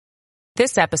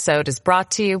This episode is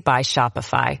brought to you by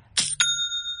Shopify.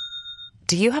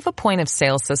 Do you have a point of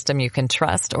sale system you can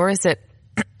trust, or is it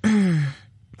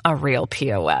a real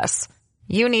POS?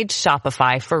 You need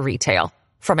Shopify for retail.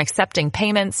 From accepting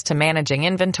payments to managing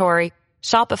inventory,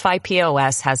 Shopify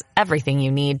POS has everything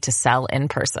you need to sell in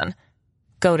person.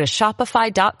 Go to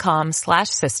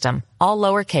shopify.com/system, all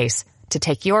lowercase, to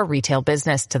take your retail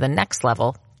business to the next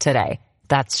level today.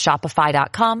 That's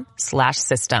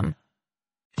shopify.com/system.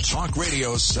 Talk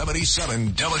Radio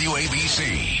 77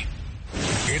 WABC.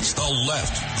 It's the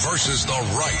left versus the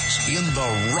right. In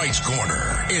the right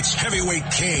corner, it's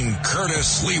heavyweight king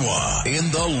Curtis Lewa.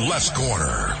 In the left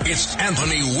corner, it's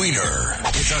Anthony Weiner.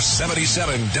 It's a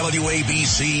 77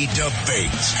 WABC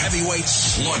debate heavyweight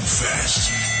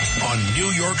slugfest on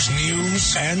New York's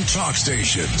news and talk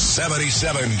station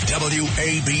 77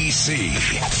 WABC.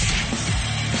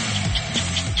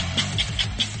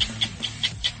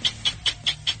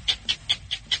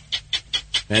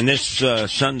 And this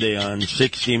Sunday on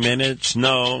 60 Minutes,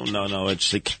 no,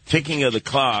 it's the ticking of the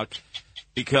clock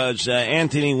because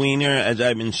Anthony Weiner, as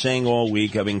I've been saying all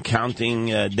week, I've been counting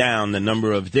down the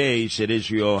number of days that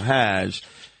Israel has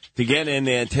to get in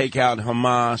there, take out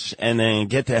Hamas, and then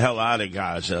get the hell out of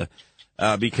Gaza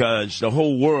because the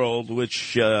whole world,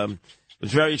 which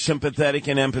was very sympathetic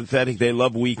and empathetic, they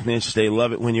love weakness. They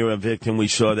love it when you're a victim. We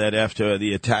saw that after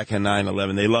the attack on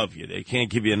 9/11. They love you. They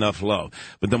can't give you enough love.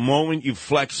 But the moment you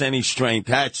flex any strength,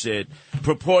 that's it.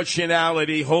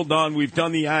 Proportionality. Hold on. We've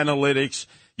done the analytics.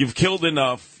 You've killed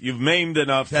enough. You've maimed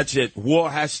enough. That's it.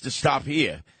 War has to stop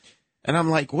here. And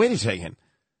I'm like, wait a second.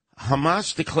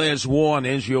 Hamas declares war on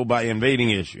Israel by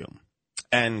invading Israel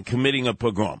and committing a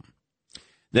pogrom.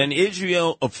 Then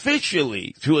Israel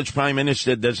officially, through its prime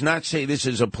minister, does not say this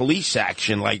is a police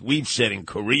action like we've said in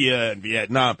Korea and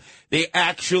Vietnam. They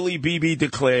actually, Bibi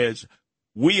declares,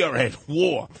 we are at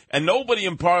war. And nobody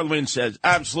in parliament says,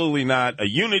 absolutely not, a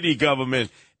unity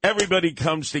government. Everybody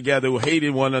comes together who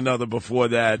hated one another before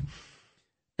that.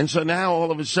 And so now,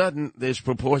 all of a sudden, there's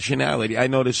proportionality. I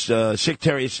noticed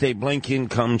Secretary of State Blinken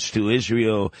comes to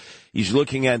Israel. He's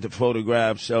looking at the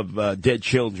photographs of dead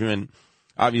children.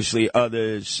 Obviously,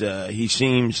 others, he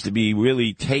seems to be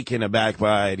really taken aback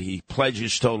by it. He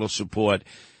pledges total support.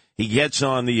 He gets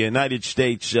on the United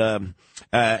States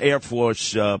Air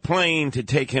Force plane to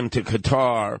take him to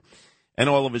Qatar. And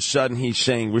all of a sudden, he's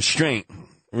saying, restraint,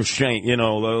 you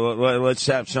know, let's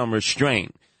have some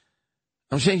restraint.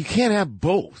 I'm saying you can't have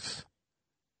both.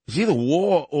 It's either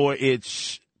war or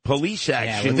it's police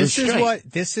action. Yeah,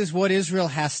 this is what Israel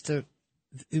has to.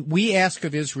 We ask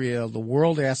of Israel, the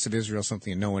world asks of Israel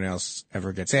something that no one else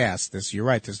ever gets asked. You're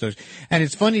right. And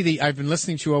it's funny that I've been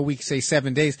listening to you all week say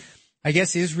 7 days. I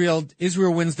guess Israel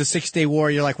wins the 6-day war.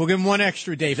 You're like, we'll give them one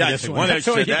extra day for this one. That's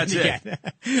all you're going to get.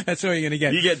 That's all you're going to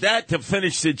get. You get that to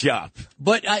finish the job.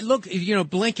 But look,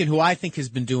 Blinken, who I think has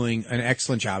been doing an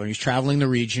excellent job, and he's traveling the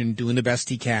region, doing the best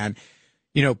he can.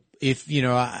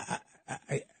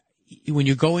 When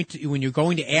you're going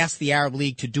to ask the Arab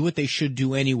League to do what they should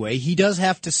do anyway, he does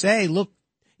have to say, look,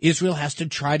 Israel has to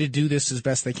try to do this as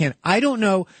best they can. I don't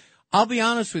know. I'll be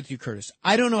honest with you, Curtis.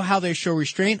 I don't know how they show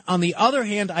restraint. On the other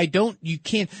hand, I'm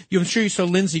sure you saw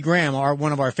Lindsey Graham,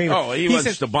 one of our favorites. Oh, he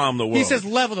wants to bomb the world. He says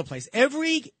level the place.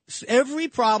 Every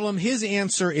problem, his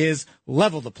answer is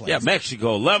level the place. Yeah,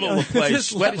 Mexico, level the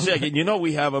place. Wait a second. You know,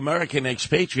 we have American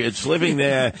expatriates living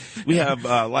there. We have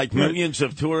millions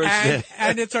of tourists there.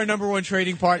 And it's our number one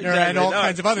trading partner and all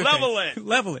kinds of other things.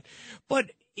 Level it.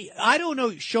 But I don't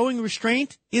know. Showing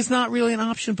restraint is not really an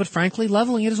option, but frankly,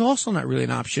 leveling it is also not really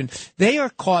an option. They are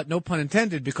caught, no pun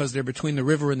intended, because they're between the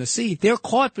river and the sea. They're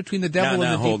caught between the devil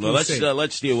and the deep blue sea.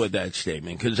 Let's deal with that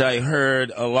statement, because I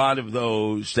heard a lot of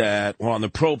those that were on the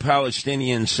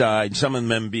pro-Palestinian side, some of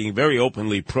them being very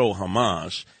openly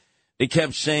pro-Hamas. They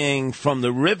kept saying from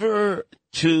the river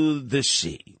to the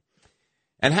sea.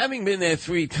 And having been there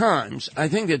 3 times, I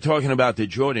think they're talking about the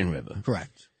Jordan River.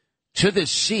 Correct. To the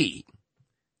sea.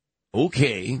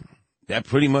 Okay, that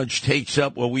pretty much takes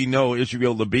up what we know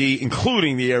Israel to be,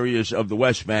 including the areas of the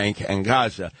West Bank and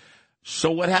Gaza.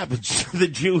 So what happens to the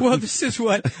Jews? Well, this is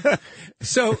what.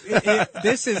 So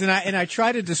this is, and I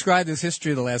try to describe this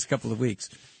history of the last couple of weeks.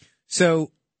 So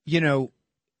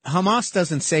Hamas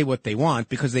doesn't say what they want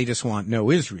because they just want no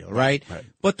Israel, right?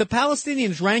 But the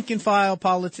Palestinians, rank and file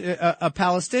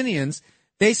Palestinians,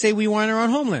 they say we want our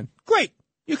own homeland. Great.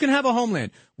 You can have a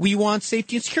homeland. We want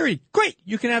safety and security. Great.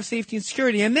 You can have safety and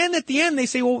security. And then at the end, they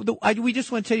say, well, we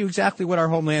just want to tell you exactly what our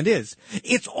homeland is.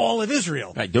 It's all of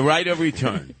Israel. Right, the right of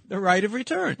return. The right of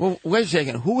return. Well, wait a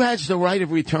second. Who has the right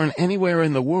of return anywhere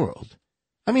in the world?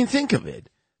 I mean, think of it.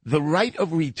 The right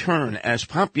of return as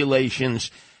populations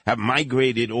have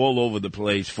migrated all over the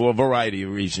place for a variety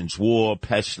of reasons, war,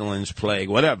 pestilence, plague,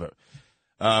 whatever.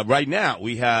 Right now,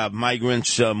 we have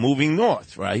migrants moving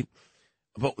north, right?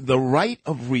 But the right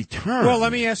of return... Well,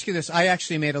 let me ask you this. I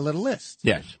actually made a little list.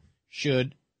 Yes.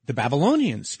 Should the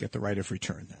Babylonians get the right of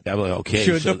return then? Okay.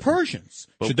 Should the Persians?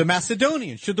 Should the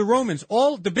Macedonians? Should the Romans?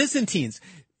 All the Byzantines?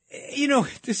 You know,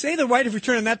 to say the right of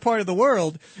return in that part of the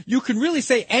world, you can really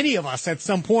say any of us at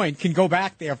some point can go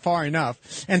back there far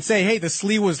enough and say, hey, the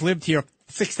Sliwas lived here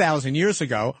 6,000 years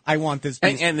ago. I want this.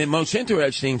 And the most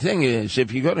interesting thing is,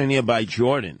 if you go to nearby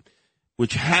Jordan,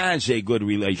 which has a good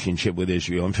relationship with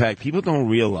Israel. In fact, people don't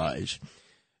realize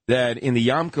that in the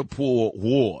Yom Kippur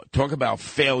War, talk about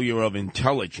failure of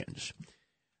intelligence,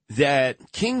 that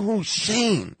King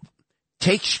Hussein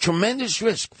takes tremendous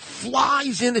risk,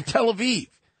 flies into Tel Aviv,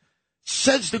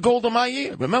 says to Golda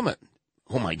Meir, remember,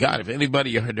 oh my God, if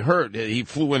anybody had heard that he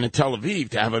flew into Tel Aviv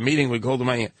to have a meeting with Golda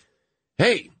Meir,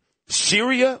 hey,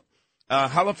 Syria,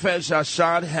 Hafez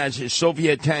Assad has his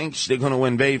Soviet tanks, they're going to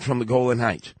invade from the Golan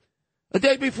Heights. A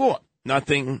day before,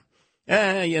 nothing,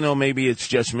 maybe it's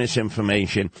just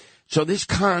misinformation. So this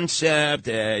concept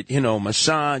that,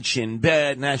 Mossad, Shin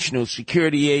Bet, National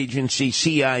Security Agency,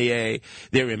 CIA,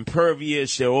 they're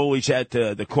impervious, they're always at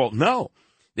the call. No,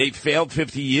 they failed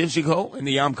 50 years ago in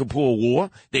the Yom Kippur War.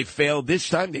 They failed this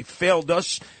time. They failed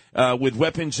us with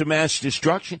weapons of mass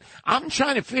destruction. I'm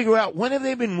trying to figure out, when have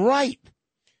they been right?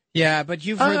 Yeah, but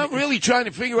I'm really trying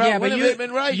to figure out when they've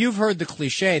been right. You've heard the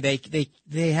cliche.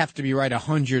 They have to be right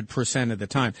 100% of the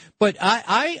time. But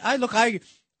I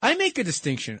make a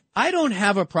distinction. I don't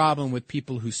have a problem with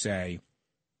people who say,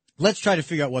 let's try to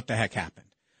figure out what the heck happened.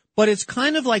 But it's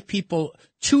kind of like people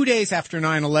 2 days after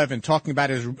 9/11 talking about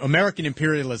as American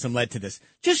imperialism led to this.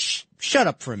 Just shut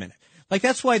up for a minute. Like,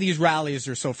 that's why these rallies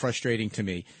are so frustrating to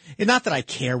me. It's not that I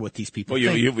care what these people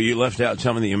think. You left out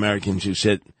some of the Americans who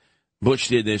said Bush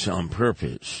did this on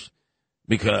purpose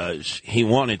because he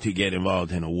wanted to get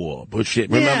involved in a war. Bush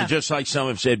did. Remember, just like some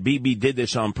have said, Bibi did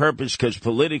this on purpose because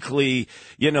politically,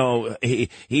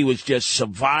 he was just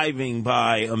surviving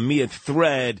by a mere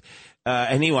thread.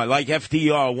 And anyway, like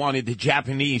FDR wanted the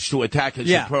Japanese to attack us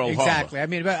at Pearl Harbor. Exactly. I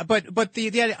mean, but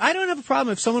the I don't have a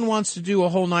problem if someone wants to do a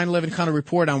whole 9/11 kind of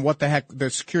report on what the heck the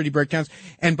security breakdowns.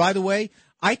 And by the way,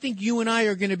 I think you and I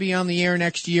are going to be on the air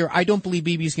next year. I don't believe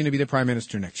Bibi's going to be the prime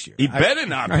minister next year. He better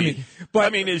not be.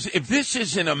 If this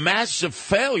isn't a massive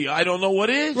failure, I don't know what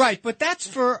is. Right, but that's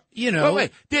for,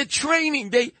 Wait, they're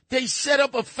training. They set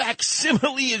up a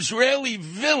facsimile Israeli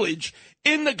village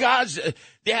in the Gaza.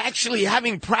 They're actually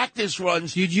having practice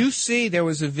runs. Did you see there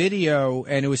was a video,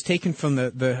 and it was taken from I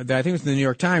think it was the New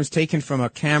York Times, taken from a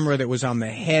camera that was on the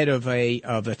head of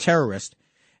a terrorist.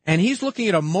 And he's looking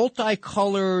at a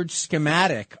multicolored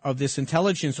schematic of this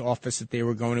intelligence office that they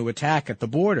were going to attack at the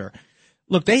border.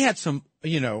 Look, they had some, I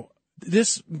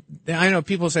know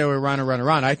people say,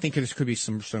 Iran. I think there could be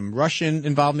some Russian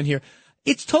involvement here.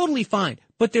 It's totally fine.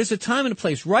 But there's a time and a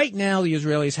place. Right now, the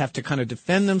Israelis have to kind of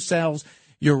defend themselves.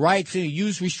 You're right to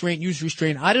use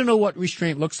restraint. I don't know what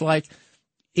restraint looks like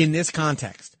in this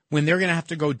context, when they're going to have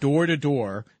to go door to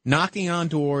door, knocking on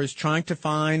doors, trying to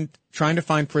find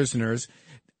prisoners.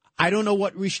 I don't know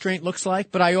what restraint looks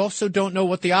like, but I also don't know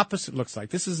what the opposite looks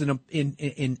like. This is an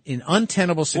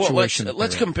untenable situation. Well,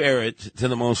 let's compare it to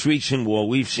the most recent war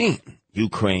we've seen,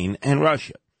 Ukraine and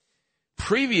Russia.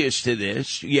 Previous to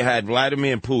this, you had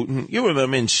Vladimir Putin, you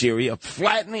remember, in Syria,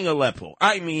 flattening Aleppo.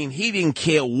 I mean, he didn't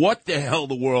care what the hell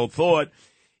the world thought.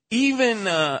 Even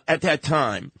at that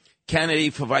time,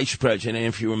 candidate for vice president,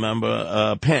 if you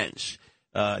remember, Pence.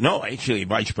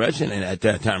 Vice president at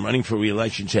that time, running for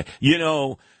re-election, said,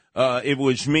 it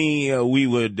was me, we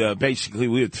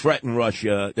would threaten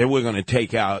Russia that we're going to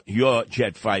take out your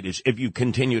jet fighters if you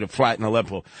continue to flatten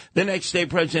Aleppo. The next day,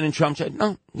 President Trump said,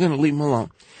 no, we're going to leave them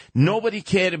alone. Nobody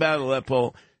cared about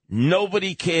Aleppo.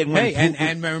 Nobody cared when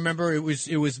and remember, it was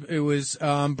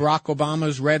Barack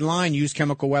Obama's red line: use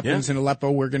chemical weapons in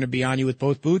Aleppo. We're going to be on you with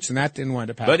both boots, and that didn't wind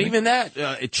up happening. But even that,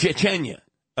 Chechnya,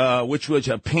 which was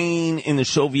a pain in the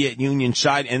Soviet Union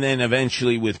side, and then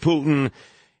eventually with Putin,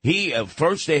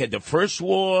 first they had the first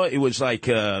war. It was like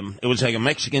a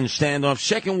Mexican standoff.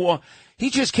 Second war, he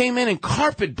just came in and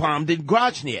carpet bombed in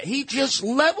Grozny. He just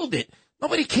leveled it.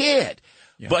 Nobody cared.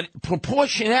 Yeah. But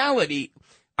proportionality.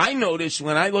 I notice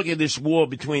when I look at this war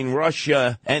between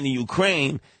Russia and the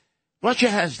Ukraine, Russia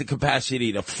has the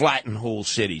capacity to flatten whole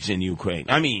cities in Ukraine.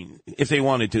 I mean, if they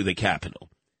wanted to, the capital.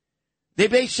 They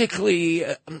basically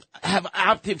have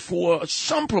opted for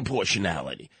some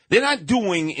proportionality. They're not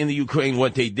doing in the Ukraine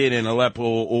what they did in Aleppo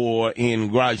or in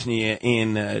Grozny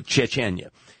in Chechnya.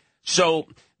 So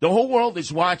the whole world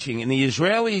is watching, and the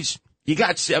Israelis, You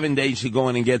got 7 days to go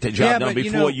in and get the job done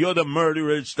before you're the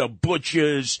murderers, the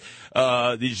butchers,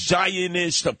 the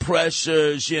Zionist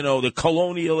oppressors, the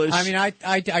colonialists. I mean, I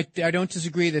don't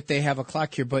disagree that they have a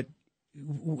clock here, but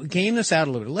game this out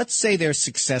a little bit. Let's say they're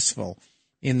successful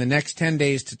in the next 10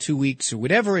 days to 2 weeks or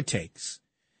whatever it takes,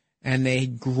 and they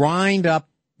grind up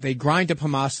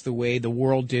Hamas the way the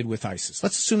world did with ISIS.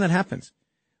 Let's assume that happens.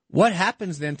 What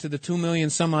happens then to the 2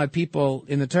 million some odd people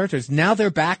in the territories? Now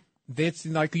they're back. It's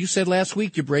like you said last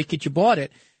week, you break it, you bought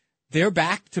it. They're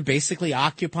back to basically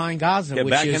occupying Gaza. They're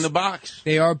back in the box.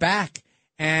 They are back.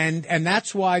 And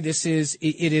that's why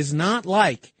it is not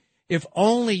like, if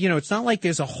only, it's not like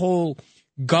there's a whole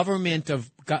government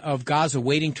of Gaza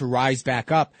waiting to rise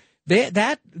back up.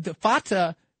 The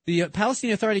Fatah, the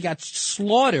Palestinian Authority, got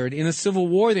slaughtered in a civil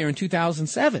war there in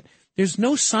 2007. There's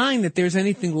no sign that there's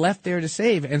anything left there to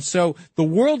save. And so the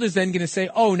world is then going to say,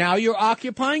 oh, now you're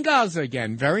occupying Gaza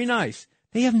again. Very nice.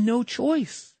 They have no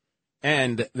choice.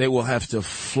 And they will have to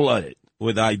flood it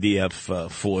with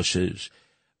IDF forces.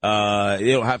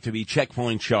 It'll have to be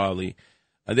Checkpoint Charlie.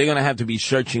 They're going to have to be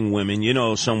searching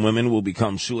women. Some women will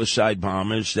become suicide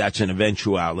bombers. That's an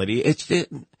eventuality.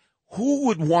 Who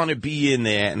would want to be in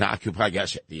there and occupy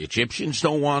Gaza? The Egyptians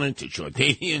don't want it. The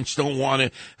Jordanians don't want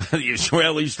it. The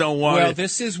Israelis don't want it. Well,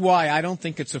 this is why I don't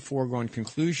think it's a foregone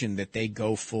conclusion that they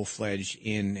go full-fledged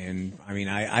in. And, I mean,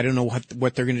 I don't know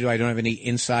what they're going to do. I don't have any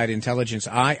inside intelligence.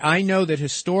 I know that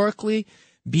historically,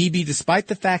 Bibi, despite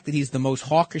the fact that he's the most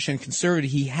hawkish and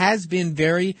conservative, he has been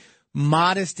very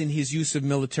modest in his use of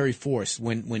military force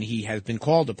when he has been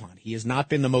called upon. He has not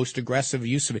been the most aggressive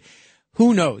use of it.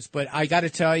 Who knows? But I got to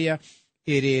tell you,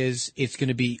 it's going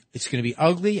to be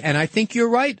ugly. And I think you're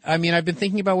right. I mean, I've been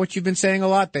thinking about what you've been saying a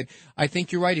lot, but I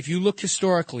think you're right. If you look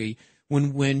historically,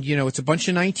 when it's a bunch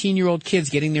of 19-year-old kids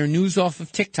getting their news off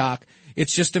of TikTok,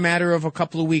 it's just a matter of a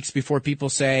couple of weeks before people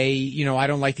say, I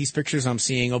don't like these pictures I'm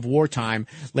seeing of wartime.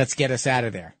 Let's get us out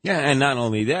of there. Yeah, and not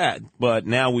only that, but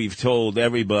now we've told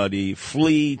everybody,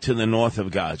 flee to the north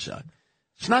of Gaza.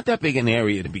 It's not that big an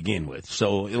area to begin with.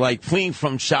 So, like, fleeing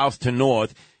from south to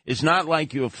north is not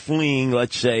like you're fleeing,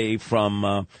 let's say,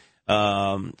 from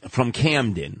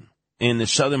Camden in the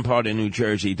southern part of New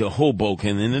Jersey to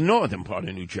Hoboken in the northern part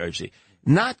of New Jersey.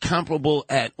 Not comparable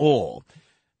at all.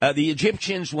 The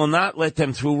Egyptians will not let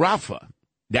them through Rafah.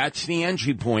 That's the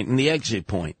entry point and the exit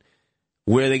point.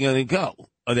 Where are they going to go?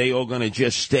 Are they all going to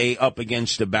just stay up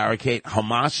against the barricade?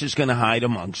 Hamas is going to hide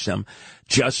amongst them,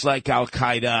 just like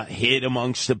Al-Qaeda hid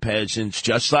amongst the peasants,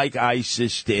 just like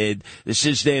ISIS did. This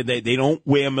is they don't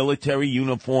wear military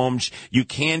uniforms. You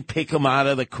can't pick them out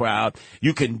of the crowd.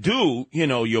 You can do,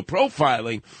 your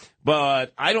profiling,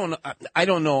 but I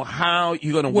don't know how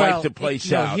you're going to wipe the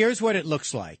place out. Here's what it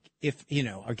looks like. If,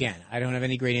 again, I don't have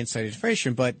any great inside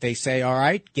information, but they say, all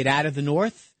right, get out of the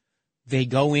north. They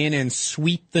go in and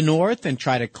sweep the north and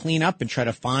try to clean up and try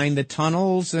to find the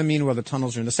tunnels. I mean, the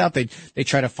tunnels are in the south. They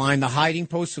try to find the hiding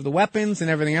posts of the weapons and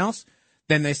everything else.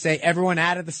 Then they say, everyone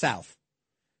out of the south.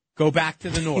 Go back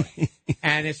to the north.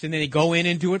 and then they go in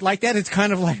and do it like that. It's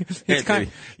kind of like,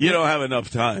 you don't have enough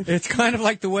time. It's kind of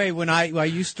like the way when I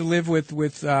used to live with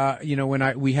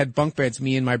we had bunk beds,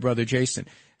 me and my brother Jason.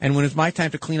 And when it's my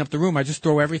time to clean up the room, I just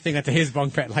throw everything into his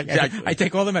bunk bed. Like exactly. I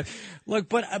take all the mess. Look,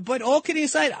 but all kidding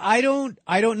aside, I don't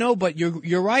know. But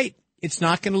you're right. It's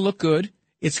not going to look good.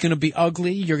 It's going to be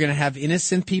ugly. You're going to have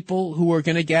innocent people who are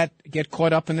going to get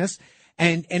caught up in this.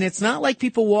 And it's not like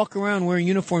people walk around wearing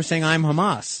uniforms saying I'm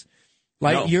Hamas.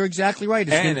 No. You're exactly right.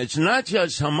 It's not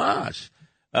just Hamas.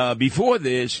 Before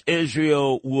this,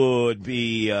 Israel would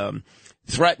be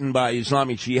threatened by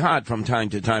Islamic Jihad from time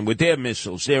to time with their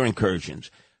missiles, their incursions.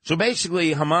 So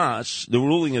basically, Hamas, the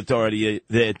ruling authority,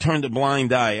 they turned a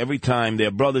blind eye every time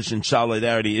their brothers in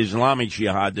solidarity, Islamic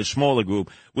Jihad, the smaller group,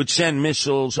 would send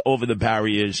missiles over the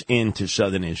barriers into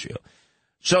southern Israel.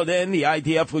 So then the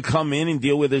IDF would come in and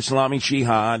deal with Islamic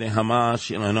Jihad and Hamas.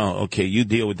 Okay, you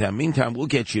deal with that. Meantime, we'll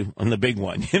get you on the big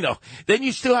one. Then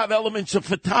you still have elements of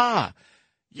Fatah.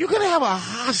 You're going to have a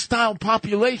hostile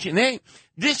population. Hey,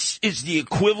 this is the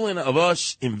equivalent of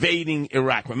us invading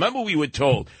Iraq. Remember, we were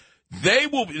told they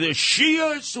will be the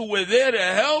Shias who were there to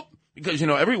help because,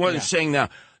 everyone is saying now,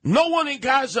 no one in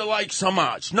Gaza likes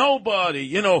Hamas. Nobody,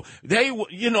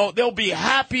 they'll be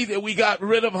happy that we got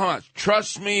rid of Hamas.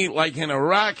 Trust me, like in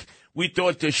Iraq, we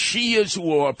thought the Shias who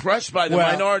were oppressed by the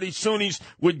minority Sunnis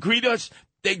would greet us.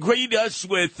 They greet us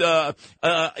with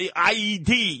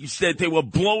IEDs that they were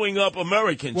blowing up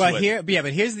Americans with.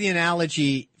 But here's the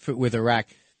analogy with Iraq,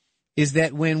 is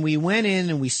that when we went in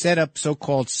and we set up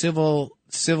so-called civil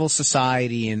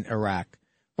society in Iraq,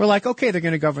 we're like, okay, they're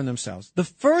going to govern themselves. The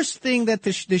first thing that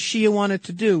the Shia wanted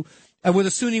to do And what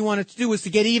the Sunni wanted to do was to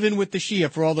get even with the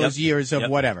Shia for all those years of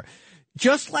whatever.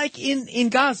 Just like in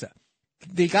Gaza.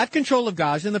 They got control of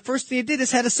Gaza, and the first thing they did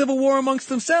is had a civil war amongst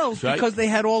themselves because they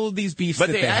had all of these beefs.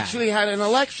 But they actually had an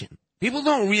election. People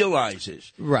don't realize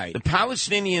this. Right. The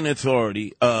Palestinian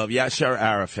Authority of Yasser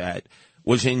Arafat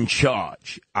was in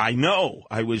charge. I know.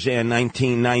 I was there in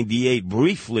 1998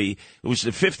 briefly. It was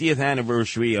the 50th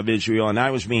anniversary of Israel, and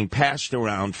I was being passed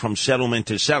around from settlement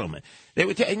to settlement. They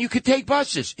would and you could take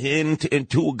buses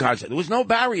into Gaza. There was no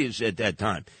barriers at that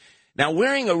time. Now,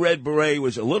 wearing a red beret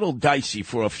was a little dicey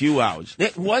for a few hours.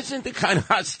 It wasn't the kind of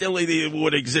hostility that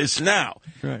would exist now.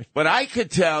 Right. But I could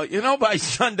tell, by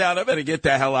sundown, I better get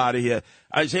the hell out of here.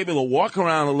 I was able to walk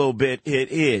around a little bit.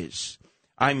 It is,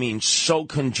 so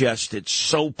congested,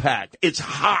 so packed. It's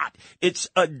hot. It's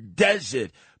a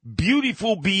desert.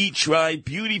 Beautiful beach, right?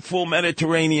 Beautiful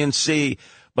Mediterranean Sea.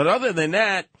 But other than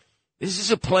that, this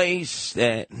is a place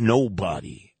that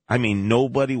nobody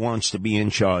wants to be in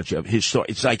charge of.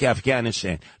 It's like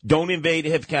Afghanistan. Don't invade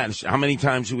Afghanistan. How many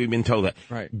times have we been told that?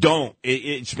 Right. Don't.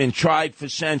 It's been tried for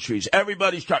centuries.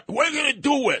 Everybody's tried. We're going to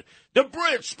do it. The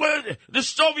Brits, the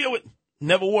Soviet,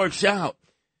 never works out.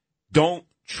 Don't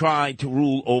try to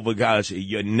rule over Gaza.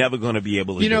 You're never going to be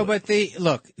able to do it. But it's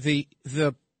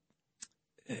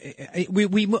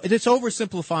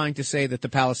oversimplifying to say that the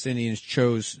Palestinians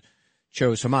chose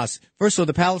Hamas. First of all,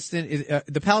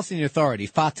 the Palestinian Authority,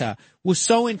 Fatah, was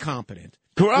so incompetent.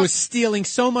 Corrupt. Was stealing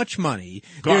so much money.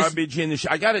 Garbage in the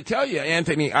I got to tell you,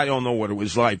 Anthony, I don't know what it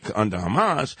was like under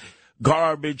Hamas.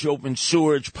 Garbage, open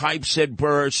sewage, pipes had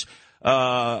burst.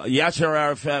 Yasser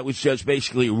Arafat was just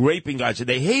basically raping Gaza.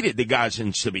 They hated the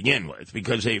Gazans to begin with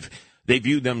because they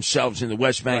viewed themselves in the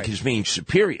West Bank as being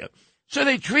superior. So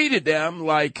they treated them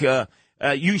like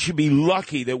you should be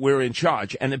lucky that we're in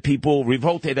charge. And the people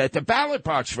revolted at the ballot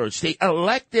box first. They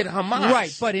elected Hamas.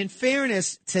 Right, but in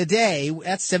fairness, today,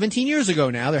 that's 17 years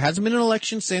ago now, there hasn't been an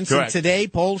election since. Correct. And today,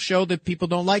 polls show that people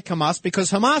don't like Hamas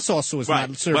because Hamas also is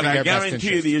not serving their best But I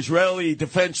guarantee you the Israeli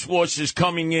Defense Forces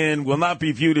coming in will not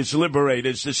be viewed as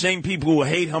liberators. The same people who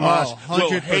hate Hamas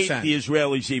will hate the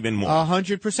Israelis even more.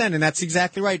 100%, and that's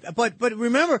exactly right. But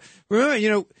remember, but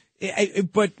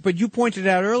you pointed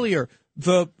out earlier,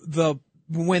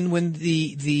 when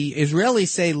the Israelis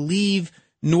say leave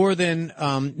northern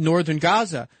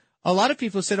Gaza, a lot of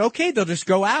people said, okay, they'll just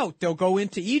go out. They'll go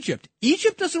into Egypt.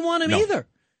 Egypt doesn't want them either.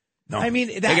 No. I mean,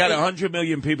 they got 100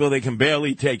 million people they can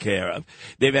barely take care of.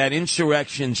 They've had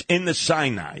insurrections in the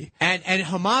Sinai. And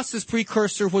Hamas's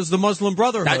precursor was the Muslim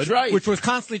Brotherhood. That's right. Which was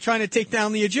constantly trying to take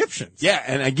down the Egyptians. Yeah,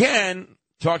 and again,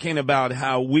 talking about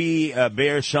how we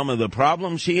bear some of the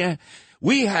problems here,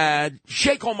 we had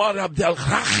Sheikh Omar Abdel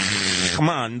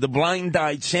Rahman, the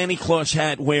blind-eyed Santa Claus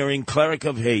hat-wearing cleric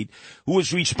of hate, who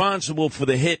was responsible for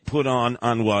the hit put on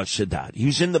Anwar Sadat. He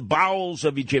was in the bowels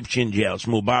of Egyptian jails.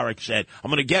 Mubarak said,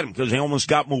 I'm going to get him because they almost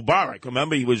got Mubarak.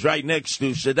 Remember, he was right next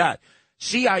to Sadat.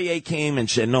 CIA came and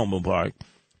said, no, Mubarak,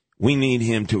 we need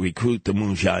him to recruit the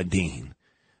Mujahideen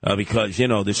because,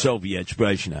 the Soviets,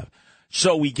 Brezhnev.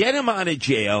 So we get him out of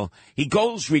jail. He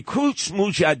goes, recruits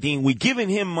Mujahideen. We're giving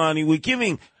him money. We're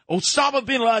giving Osama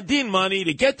bin Laden money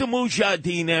to get the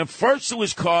Mujahideen there. First it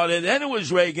was Carter, then it was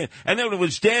Reagan, and then it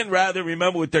was Dan Rather,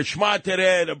 remember, with the Shema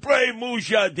Tereh, the brave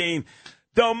Mujahideen.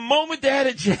 The moment they had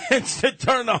a chance to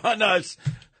turn on us,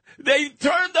 they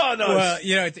turned on us. Well,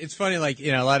 it's funny,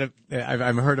 a lot of,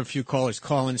 I've heard a few callers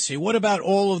call and say, what about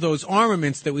all of those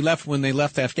armaments that we left when they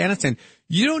left Afghanistan?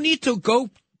 You don't need to go.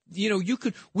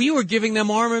 We were giving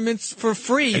them armaments for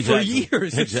free for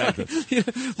years. Exactly.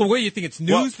 Well, what do you think? It's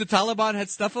news the Taliban had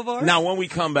stuff of ours? Now, when we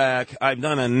come back, I've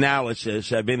done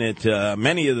analysis. I've been at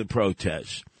many of the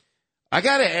protests. I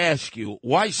got to ask you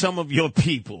why some of your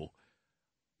people,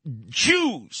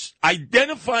 Jews,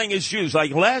 identifying as Jews,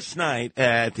 like last night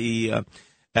at the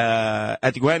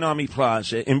Grand Army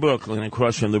Plaza in Brooklyn,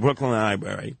 across from the Brooklyn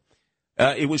Library,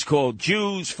 it was called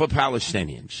Jews for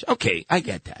Palestinians. Okay, I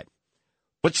get that.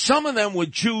 But some of them were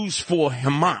Jews for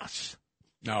Hamas.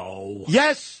 No.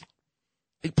 Yes.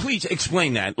 Please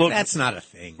explain that. Look, that's not a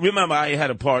thing. Remember, I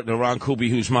had a partner, Ron Kubi,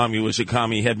 whose mommy was a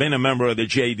commie, had been a member of the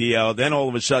JDL, then all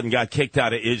of a sudden got kicked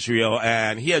out of Israel,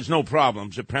 and he has no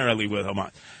problems, apparently, with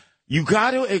Hamas. You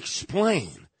got to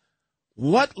explain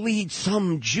what leads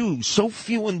some Jews, so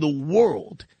few in the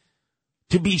world,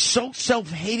 to be so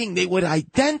self-hating they would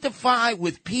identify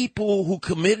with people who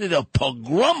committed a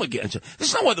pogrom against them.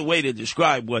 There's no other way to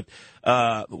describe what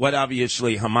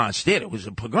obviously Hamas did. It was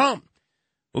a pogrom.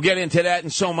 We'll get into that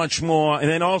and so much more. And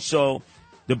then also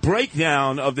the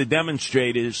breakdown of the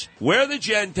demonstrators. Where are the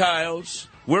Gentiles?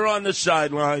 We're on the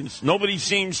sidelines. Nobody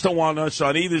seems to want us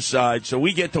on either side, so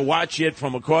we get to watch it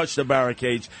from across the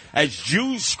barricades as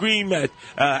Jews scream at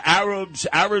Arabs,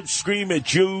 Arabs scream at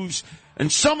Jews,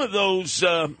 and some of those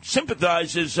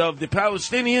sympathizers of the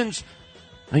Palestinians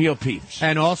are your peeps.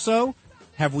 And also,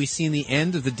 have we seen the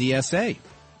end of the DSA?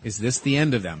 Is this the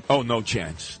end of them? Oh, no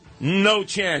chance. No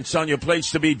chance on your place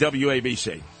to be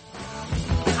WABC.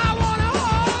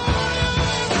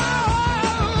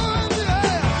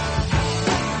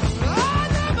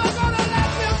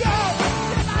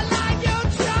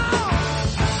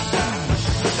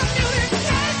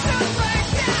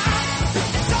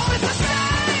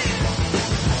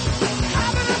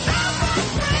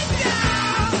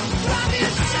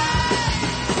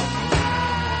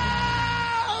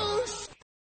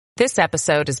 This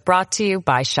episode is brought to you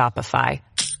by Shopify.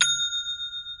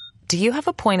 Do you have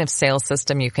a point of sale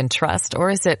system you can trust, or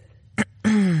is it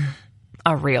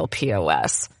a real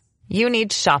POS? You need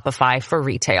Shopify for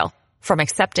retail. From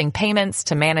accepting payments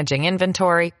to managing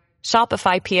inventory,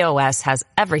 Shopify POS has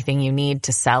everything you need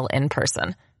to sell in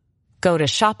person. Go to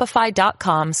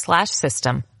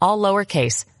shopify.com/system, all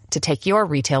lowercase, to take your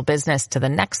retail business to the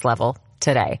next level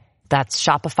today. That's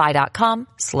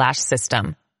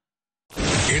shopify.com/system.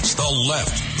 It's the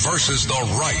left versus the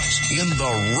right. In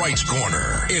the right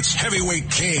corner, it's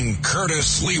heavyweight king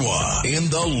Curtis Lewa. In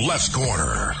the left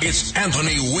corner, it's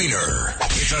Anthony Weiner.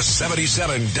 It's a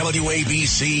 77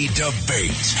 WABC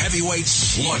debate. Heavyweight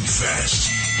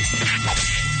slugfest.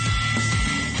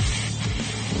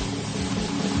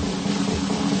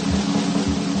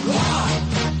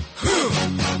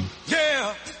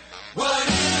 Yeah.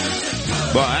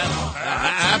 Well,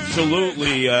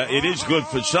 absolutely, it is good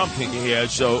for something here.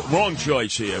 So, wrong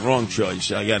choice here. Wrong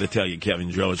choice. I got to tell you,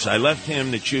 Kevin Jones. I left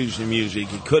him to choose the music.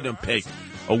 He couldn't pick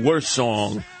a worse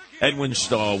song. Edwin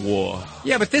Starr War.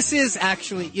 Yeah, but this is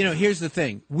actually, here's the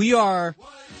thing. We are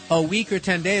a week or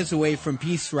 10 days away from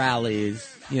peace rallies,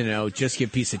 just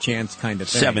give peace a chance kind of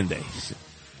thing. 7 days.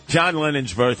 John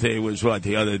Lennon's birthday was,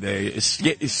 the other day?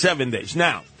 It's 7 days.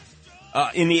 Now,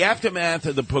 in the aftermath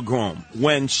of the pogrom,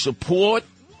 when support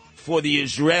for the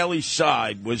Israeli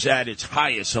side was at its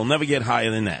highest, they'll never get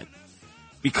higher than that,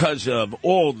 because of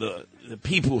all the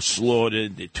people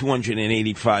slaughtered, the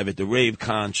 285 at the rave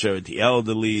concert, the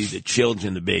elderly, the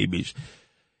children, the babies.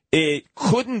 It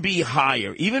couldn't be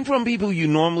higher, even from people you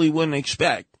normally wouldn't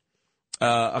expect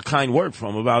a kind word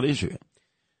from about Israel.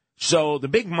 So the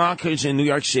big mockers in New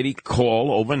York City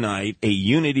call overnight a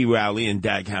unity rally in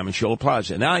Dag Hammarskjöld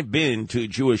Plaza. Now, I've been to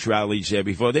Jewish rallies there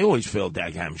before. They always fill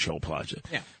Dag Hammarskjöld Plaza.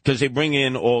 Yeah. Because they bring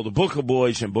in all the Booker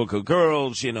boys and Booker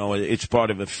girls. It's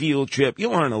part of a field trip. You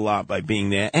learn a lot by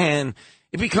being there. And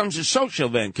it becomes a social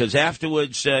event because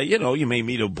afterwards, you may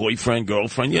meet a boyfriend,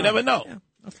 girlfriend. You never know. Yeah.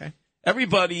 Okay.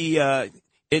 Everybody,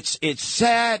 it's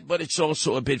sad, but it's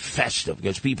also a bit festive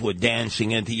because people are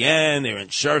dancing at the end. They're in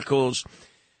circles.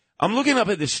 I'm looking up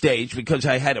at the stage because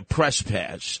I had a press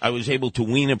pass. I was able to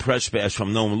wean a press pass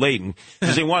from Noam Laden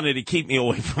because they wanted to keep me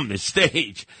away from the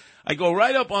stage. I go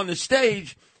right up on the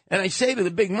stage, and I say to the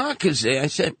big mockers there, I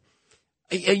said,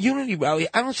 a unity rally,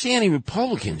 I don't see any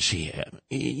Republicans here.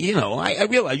 I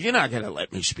realize you're not going to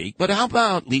let me speak, but how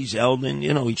about Lee Zeldin?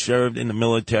 He served in the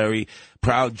military,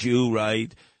 proud Jew,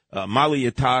 right? Molly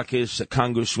Yatakis, a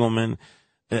congresswoman.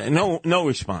 No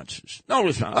responses. No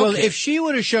response. Well, if she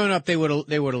would have shown up, they would have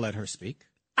let her speak.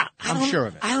 I'm sure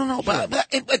of it. I don't know, but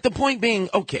the point being,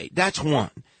 okay, that's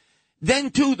one. Then,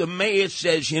 two, the mayor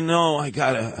says, I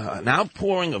got an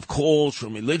outpouring of calls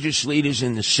from religious leaders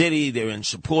in the city. They're in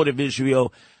support of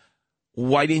Israel.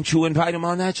 Why didn't you invite him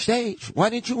on that stage? Why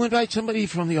didn't you invite somebody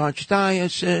from the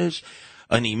archdiocese,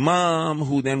 an imam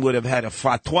who then would have had a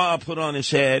fatwa put on his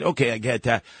head? Okay, I get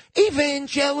that.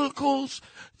 Evangelicals.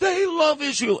 They love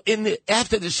Israel.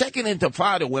 After the second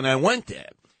intifada, when I went there,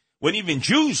 when even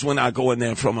Jews were not going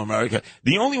there from America,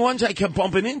 the only ones I kept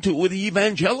bumping into were the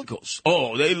evangelicals.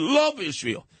 Oh, they love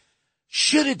Israel.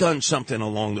 Should have done something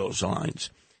along those lines.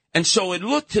 And so it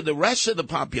looked to the rest of the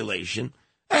population,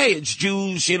 hey, it's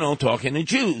Jews, talking to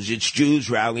Jews. It's Jews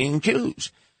rallying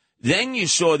Jews. Then you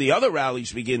saw the other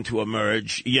rallies begin to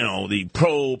emerge, the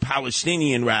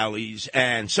pro-Palestinian rallies,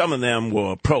 and some of them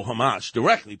were pro-Hamas,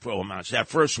 directly pro-Hamas, that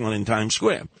first one in Times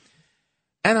Square.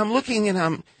 And I'm looking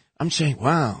and I'm saying,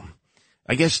 wow,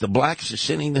 I guess the blacks are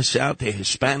sitting this out, the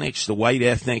Hispanics, the white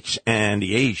ethnics, and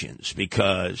the Asians,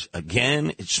 because,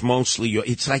 again, it's mostly,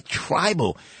 it's like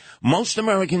tribal. Most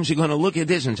Americans are going to look at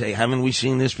this and say, haven't we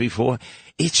seen this before?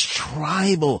 It's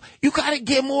tribal. You got to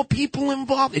get more people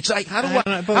involved. It's like,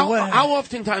 how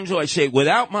oftentimes do I say,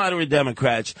 without moderate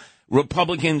Democrats,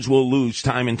 Republicans will lose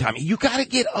time and time. You got to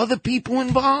get other people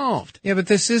involved. Yeah, but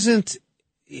this isn't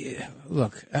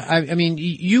look, I mean,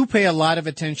 you pay a lot of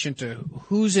attention to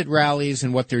who's at rallies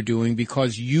and what they're doing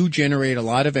because you generate a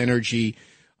lot of energy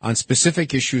on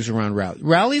specific issues around rallies.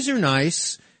 Rallies are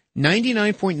nice.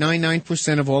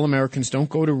 99.99% of all Americans don't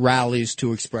go to rallies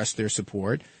to express their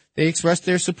support. They express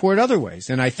their support other ways.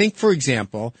 And I think, for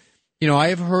example, I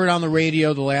have heard on the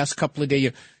radio the last couple of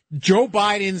days, Joe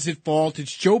Biden's at fault.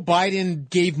 It's Joe Biden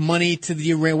gave money to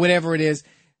the Iran, whatever it is.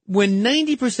 When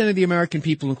 90% of the American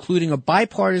people, including a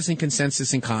bipartisan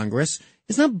consensus in Congress,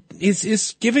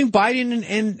 is giving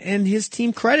Biden and his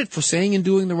team credit for saying and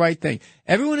doing the right thing.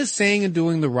 Everyone is saying and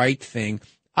doing the right thing.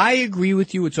 I agree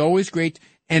with you. It's always great.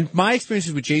 And my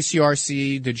experiences with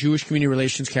JCRC, the Jewish Community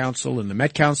Relations Council, and the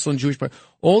Met Council and Jewish,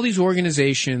 all these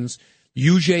organizations,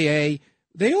 UJA,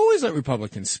 they always let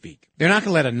Republicans speak. They're not going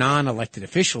to let a non-elected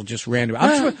official just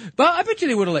randomly. But I bet you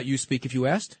they would have let you speak if you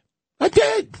asked. I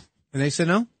did. And they said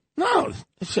no? No.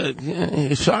 I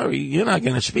said, sorry, you're not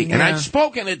going to speak. Yeah. And I'd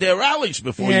spoken at their rallies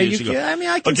before years ago. I mean,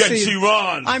 I can against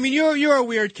Iran. I mean, you're a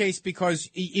weird case because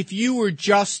if you were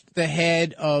just the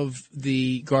head of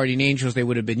the Guardian Angels, they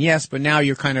would have been yes, but now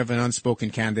you're kind of an unspoken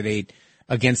candidate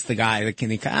against the guy that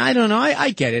can, I don't know, I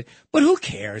get it, but who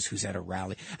cares who's at a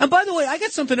rally? And by the way, I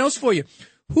got something else for you.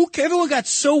 Everyone got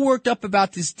so worked up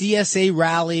about this DSA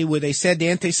rally where they said the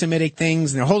anti-Semitic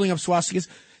things and they're holding up swastikas.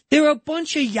 They're a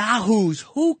bunch of yahoos.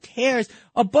 Who cares?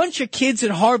 A bunch of kids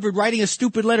at Harvard writing a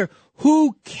stupid letter.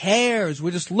 Who cares?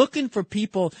 We're just looking for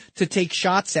people to take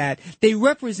shots at. They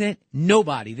represent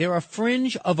nobody. They're a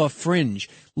fringe of a fringe.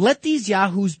 Let these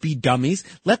yahoos be dummies.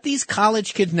 Let these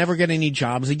college kids never get any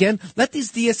jobs again. Let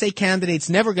these DSA candidates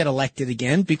never get elected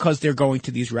again because they're going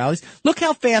to these rallies. Look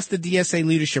how fast the DSA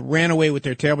leadership ran away with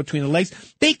their tail between the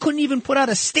legs. They couldn't even put out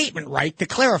a statement right to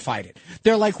clarify it.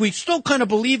 They're like, we still kind of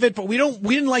believe it, but we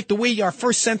didn't like the way our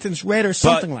first sentence read or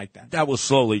something like that. That will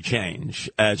slowly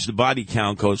change as the body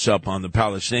count goes up on the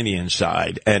Palestinian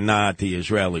side and not the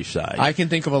Israeli side. I can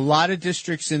think of a lot of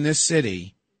districts in this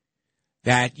city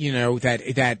that,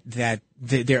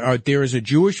 there is a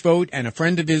Jewish vote and a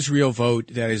Friend of Israel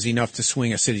vote that is enough to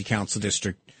swing a city council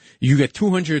district. You get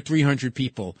 200, 300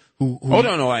 people who Oh,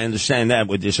 no, I understand that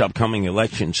with this upcoming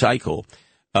election cycle.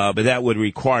 But that would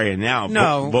require now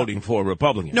voting for a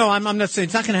Republican. No, I'm not saying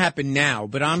it's not going to happen now,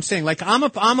 but I'm saying like I'm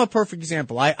a perfect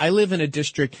example. I live in a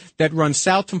district that runs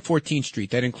south from 14th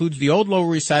Street. That includes the old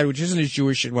Lower East Side, which isn't as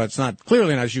Jewish. Well, it's not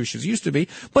clearly not as Jewish as it used to be,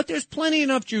 but there's plenty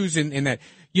enough Jews in that.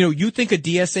 You think a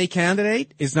DSA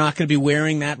candidate is not going to be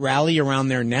wearing that rally around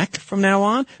their neck from now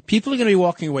on? People are going to be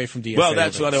walking away from DSA. Well,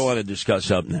 that's what I want to discuss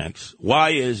up next. Why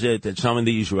is it that some of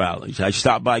these rallies, I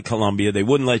stopped by Columbia, they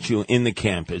wouldn't let you in the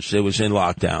campus. It was in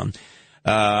lockdown.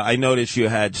 I noticed you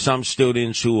had some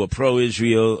students who were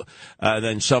pro-Israel,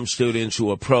 then some students who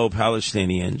were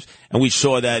pro-Palestinians. And we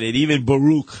saw that at even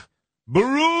Baruch,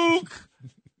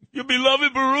 your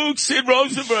beloved Baruch, Sid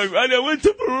Rosenberg, right? I went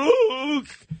to Baruch.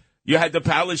 You had the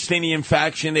Palestinian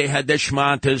faction. They had their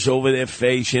schmantas over their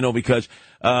face, because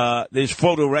there's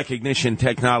photo recognition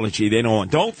technology.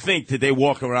 Don't think that they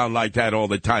walk around like that all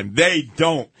the time. They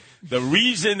don't. The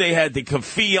reason they had the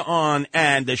keffiyeh on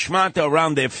and the schmanta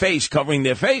around their face, covering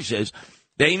their faces,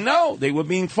 they know they were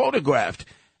being photographed.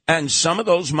 And some of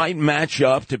those might match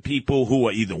up to people who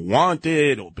are either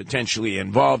wanted or potentially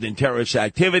involved in terrorist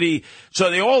activity.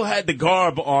 So they all had the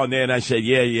garb on there, and I said,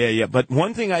 yeah. But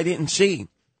one thing I didn't see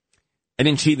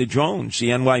the drones, the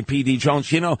NYPD drones.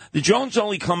 The drones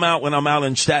only come out when I'm out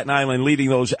in Staten Island leading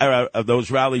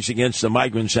those rallies against the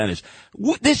migrant centers.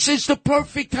 This is the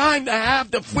perfect time to have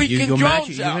the freaking drones out.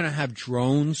 You're going to have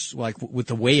drones, like with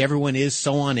the way everyone is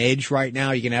so on edge right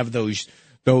now. You're going to have those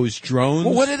drones.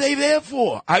 Well, what are they there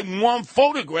for? I want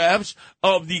photographs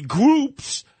of the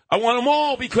groups. I want them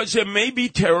all because there may be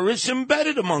terrorists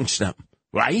embedded amongst them,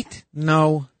 right?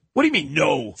 No. What do you mean,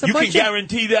 no? You can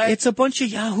guarantee that? It's a bunch of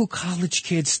Yahoo college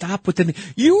kids. Stop with the...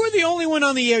 You were the only one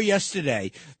on the air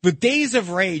yesterday. The days of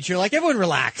rage. You're like, everyone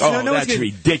relax. Oh, that's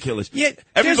ridiculous. Yeah,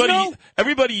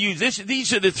 everybody used this.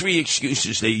 These are the three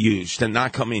excuses they used to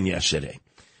not come in yesterday.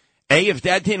 A, if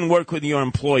that didn't work with your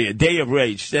employer, day of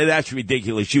rage, that's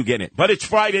ridiculous. You get it. But it's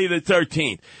Friday the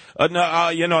 13th.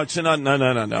 It's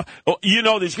no.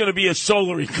 Oh, there's going to be a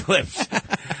solar eclipse.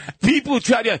 People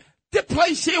try to... The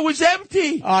place here was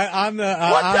empty. What the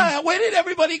hell? Where did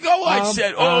everybody go? I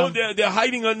said, they're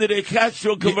hiding under their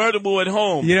Castro convertible at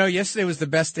home. Yesterday was the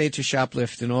best day to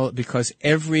shoplift and all because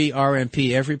every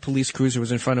RMP, every police cruiser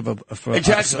was in front of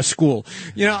a school.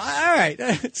 All right.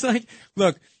 It's like,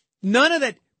 look, none of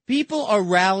that. People are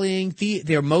rallying.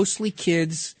 They're mostly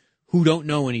kids who don't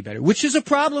know any better, which is a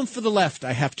problem for the left,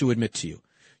 I have to admit to you.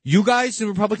 You guys in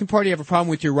the Republican Party have a problem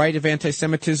with your right of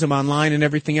anti-Semitism online and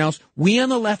everything else. We on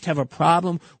the left have a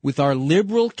problem with our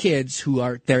liberal kids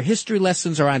their history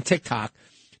lessons are on TikTok,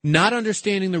 not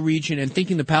understanding the region and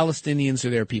thinking the Palestinians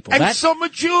are their people. And some are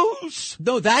Jews.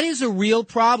 No, that is a real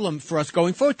problem for us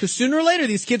going forward, because sooner or later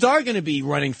these kids are going to be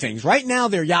running things. Right now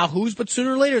they're yahoos, but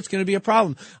sooner or later it's going to be a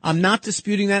problem. I'm not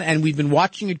disputing that, and we've been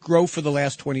watching it grow for the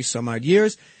last 20-some-odd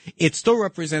years. It still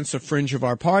represents a fringe of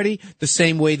our party, the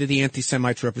same way that the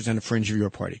anti-Semites represent a fringe of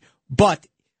your party. But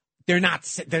they're not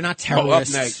terrorists. Oh, up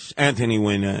next, Anthony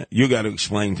Weiner, you got to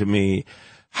explain to me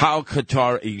how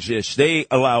Qatar exists. They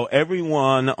allow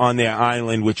everyone on their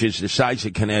island, which is the size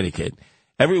of Connecticut,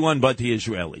 everyone but the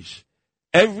Israelis.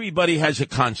 Everybody has a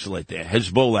consulate there.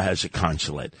 Hezbollah has a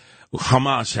consulate.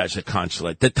 Hamas has a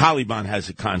consulate. The Taliban has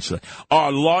a consulate.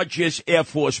 Our largest Air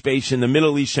Force base in the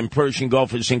Middle East and Persian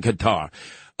Gulf is in Qatar.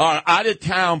 Our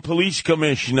out-of-town police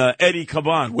commissioner, Eddie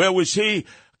Caban, where was he?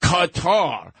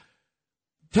 Qatar.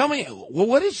 Tell me,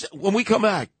 what is, when we come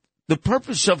back, the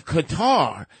purpose of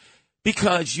Qatar?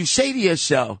 Because you say to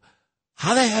yourself,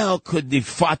 how the hell could the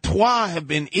fatwa have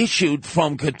been issued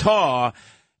from Qatar,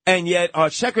 and yet our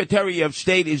Secretary of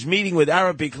State is meeting with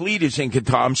Arabic leaders in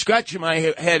Qatar? I'm scratching my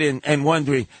head and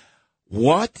wondering,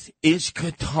 what is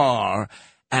Qatar,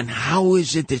 and how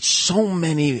is it that so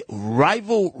many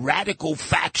rival radical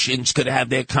factions could have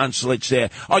their consulates there?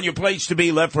 On your place to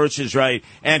be, Left versus Right,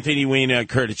 Anthony Weiner,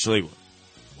 Curtis Lewa.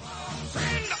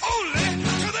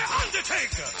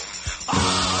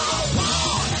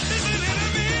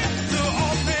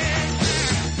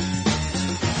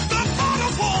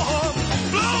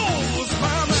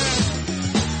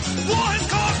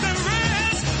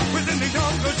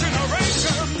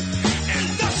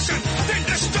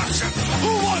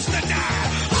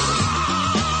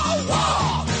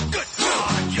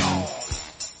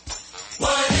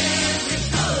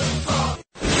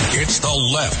 It's the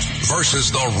left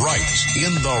versus the right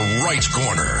in the right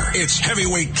corner. It's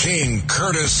heavyweight king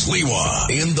Curtis Lewa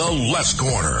in the left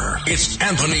corner. It's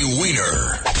Anthony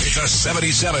Weiner. It's a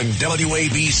 77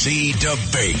 WABC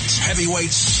debate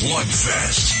heavyweight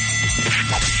slugfest.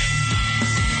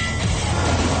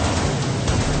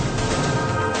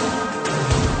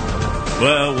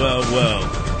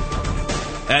 Well.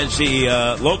 As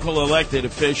the local elected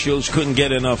officials couldn't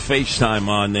get enough FaceTime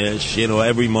on this,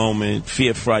 every moment,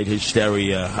 fear, fright,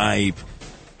 hysteria, hype.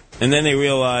 And then they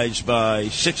realized by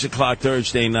 6 o'clock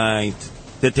Thursday night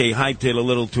that they hyped it a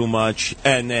little too much.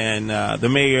 And then the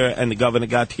mayor and the governor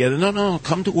got together. No,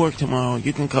 come to work tomorrow.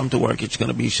 You can come to work. It's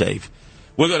going to be safe.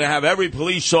 We're going to have every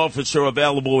police officer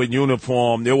available in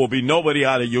uniform. There will be nobody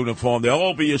out of uniform. They'll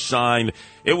all be assigned.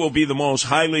 It will be the most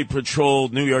highly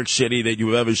patrolled New York City that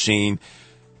you've ever seen.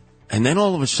 And then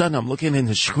all of a sudden, I'm looking in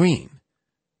the screen,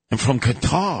 and from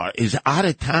Qatar is out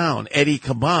of town Eddie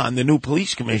Caban, the new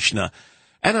police commissioner.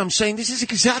 And I'm saying this is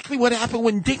exactly what happened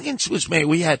when Dinkins was made.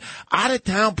 We had out of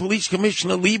town police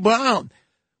commissioner Lee Brown.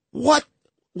 What's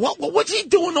he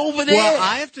doing over there? Well,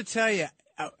 I have to tell you,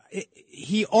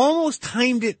 he almost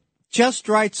timed it just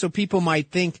right, so people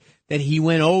might think that he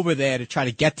went over there to try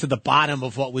to get to the bottom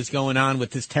of what was going on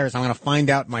with this terrorist. I'm going to find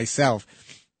out myself.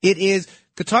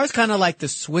 Qatar's kind of like the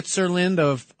Switzerland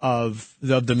of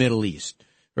the Middle East,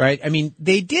 right? I mean,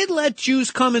 they did let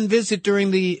Jews come and visit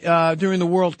during the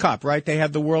World Cup, right? They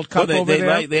have the World Cup over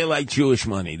there. They like Jewish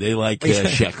money. They like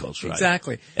shekels, right?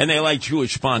 Exactly. And they like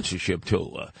Jewish sponsorship,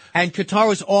 too. And Qatar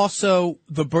was also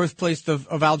the birthplace of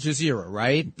Al Jazeera,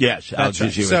 right? Yes, Al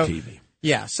Jazeera TV.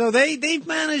 Yeah, so they've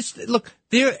managed. Look,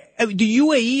 the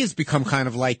UAE has become kind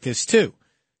of like this, too.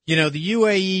 The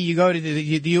UAE, you go to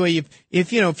the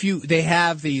UAE, they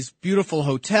have these beautiful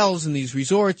hotels and these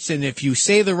resorts, and if you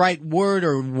say the right word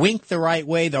or wink the right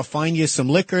way, they'll find you some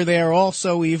liquor there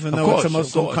also, even though it's a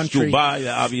Muslim country. Dubai,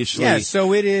 obviously. Yeah,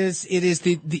 so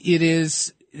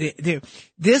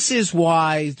this is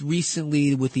why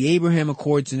recently with the Abraham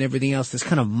Accords and everything else, this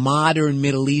kind of modern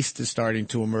Middle East is starting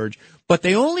to emerge. But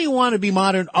they only want to be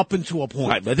modern up until a point.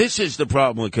 Right, but this is the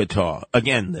problem with Qatar.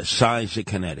 Again, the size of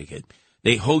Connecticut.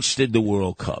 They hosted the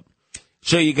World Cup.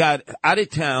 So you got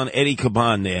out-of-town Eddie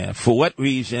Caban there. For what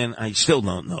reason, I still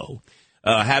don't know.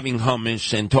 Having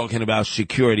hummus and talking about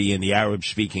security in the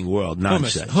Arab-speaking world.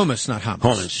 Nonsense. Hummus, not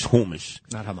hummus. Hummus.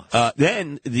 Not Hamas.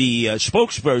 Then the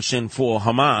spokesperson for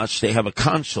Hamas, they have a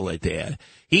consulate there.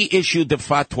 He issued the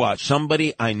fatwa.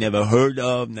 Somebody I never heard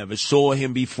of, never saw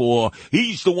him before.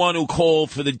 He's the one who called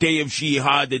for the day of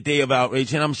jihad, the day of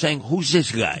outrage. And I'm saying, who's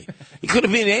this guy? He could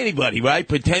have been anybody, right?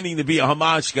 Pretending to be a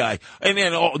Hamas guy. And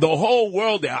then the whole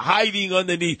world, they're hiding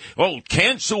underneath.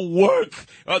 Cancel work.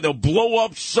 They'll blow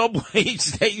up subway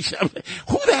stations.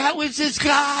 Who the hell is this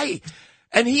guy?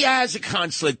 And he has a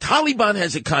consulate. Taliban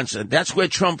has a consulate. That's where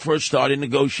Trump first started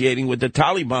negotiating with the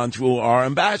Taliban through our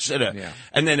ambassador. Yeah.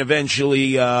 And then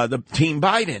eventually the Team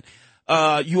Biden.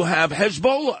 You have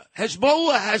Hezbollah.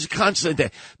 Hezbollah has a consulate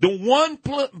there. The one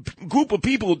group of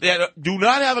people that do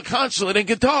not have a consulate in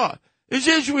Qatar is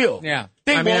Israel. Yeah.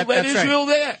 They won't let Israel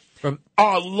there.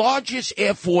 Our largest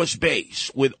Air Force base,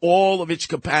 with all of its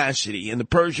capacity in the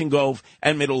Persian Gulf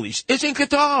and Middle East, is in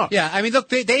Qatar. Yeah, I mean, look,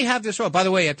 they have this role. By the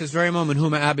way, at this very moment,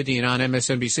 Huma Abedin on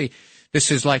MSNBC,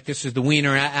 this is the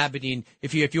Wiener Abedin.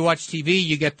 If you watch TV,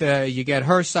 you get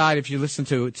her side. If you listen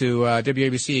to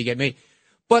WABC, you get me.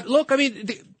 But look, I mean,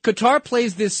 Qatar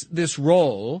plays this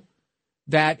role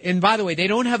that, and by the way, they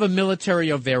don't have a military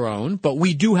of their own, but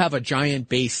we do have a giant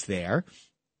base there.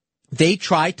 They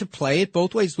tried to play it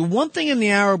both ways. The one thing in the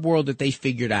Arab world that they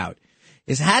figured out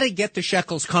is how to get the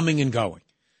shekels coming and going.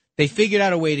 They figured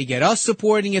out a way to get us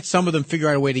supporting it. Some of them figured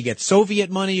out a way to get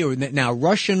Soviet money or now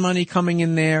Russian money coming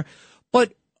in there.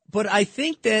 But I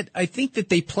think that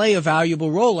they play a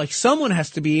valuable role. Like, someone has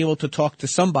to be able to talk to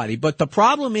somebody. But the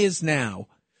problem is now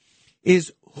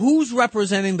is who's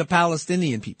representing the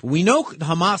Palestinian people? We know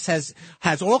Hamas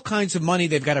has all kinds of money.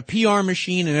 They've got a PR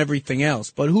machine and everything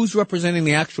else. But who's representing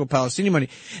the actual Palestinian money?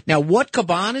 Now, what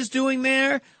Kaban is doing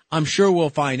there, I'm sure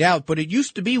we'll find out. But it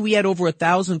used to be we had over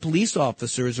 1,000 police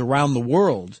officers around the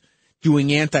world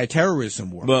doing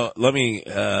anti-terrorism work. Well, let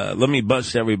me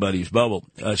bust everybody's bubble.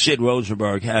 Sid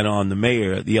Rosenberg had on the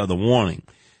mayor the other morning.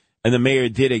 And the mayor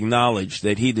did acknowledge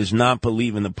that he does not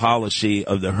believe in the policy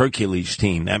of the Hercules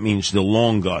team. That means the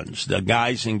long guns, the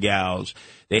guys and gals.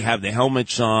 They have the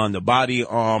helmets on, the body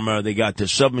armor. They got the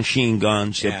submachine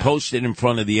guns. They're posted in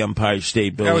front of the Empire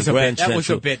State Building. That was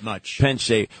a bit much. Penn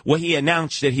State. Well, he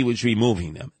announced that he was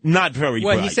removing them. Not very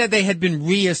bright. Well, he said they had been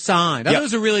reassigned. That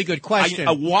was a really good question.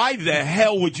 Why the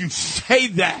hell would you say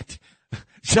that?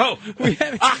 So, Ahmed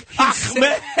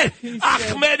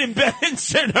and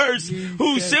Bensonhurst,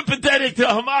 who's sympathetic to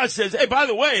Hamas, says, hey, by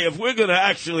the way, if we're going to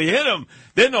actually hit them,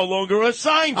 they're no longer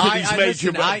assigned to these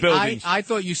major buildings. I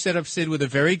thought you set up Sid with a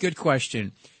very good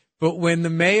question. But when the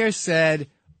mayor said,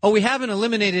 oh, we haven't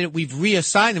eliminated it, we've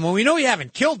reassigned them. Well, we know you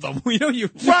haven't killed them. We know you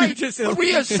just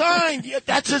reassigned.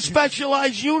 That's a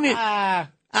specialized unit. I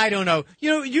don't know.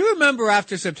 You remember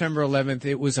after September 11th,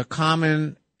 it was a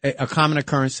common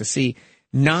occurrence to see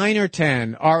 9 or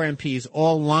 10 RMPs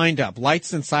all lined up,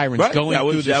 lights and sirens going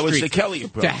through the street. That was the Kelly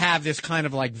approach. To have this kind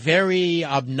of like very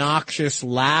obnoxious,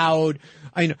 loud.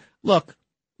 Look,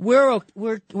 we're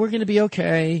going to be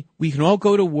okay. We can all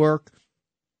go to work.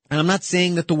 And I'm not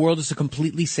saying that the world is a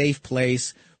completely safe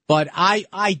place, but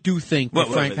I do think that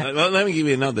let me give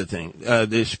you another thing.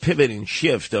 This pivot and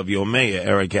shift of your mayor,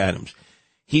 Eric Adams.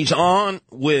 He's on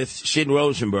with Sid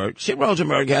Rosenberg. Sid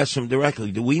Rosenberg asked him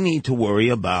directly, do we need to worry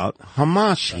about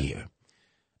Hamas here?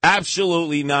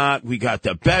 Absolutely not. We got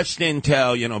the best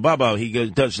intel, blah. He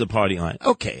does the party line.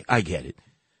 Okay, I get it.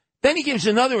 Then he gives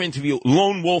another interview,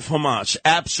 Lone Wolf Hamas.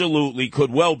 Absolutely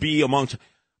could well be amongst.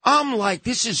 I'm like,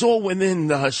 this is all within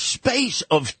the space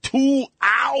of 2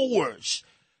 hours.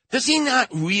 Does he not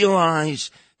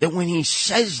realize that when he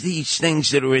says these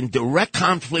things that are in direct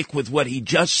conflict with what he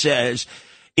just says,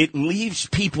 it leaves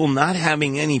people not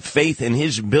having any faith in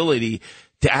his ability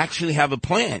to actually have a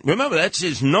plan? Remember, that's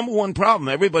his number one problem.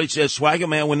 Everybody says swagger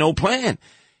man with no plan.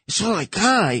 It's sort of like,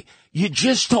 guy, you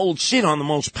just told Sid on the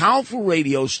most powerful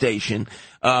radio station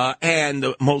and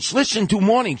the most listened to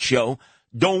morning show,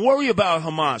 don't worry about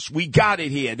Hamas. We got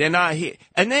it here. They're not here.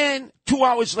 And then 2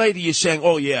 hours later, you're saying,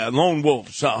 oh, yeah, lone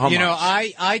wolves,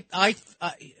 Hamas.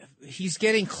 He's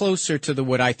getting closer to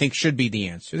what I think should be the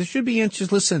answer. There should be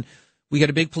answers. Listen, we got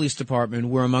a big police department.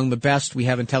 We're among the best. We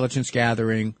have intelligence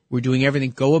gathering. We're doing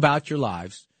everything. Go about your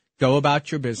lives. Go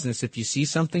about your business. If you see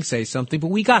something, say something. But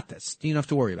we got this. You don't have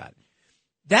to worry about it.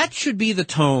 That should be the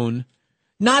tone.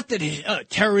 Not that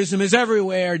terrorism is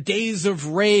everywhere, days of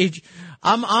rage.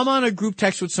 I'm on a group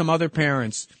text with some other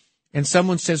parents, and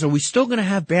someone says, are we still going to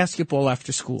have basketball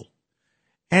after school?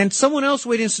 And someone else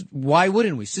weighed in and said, why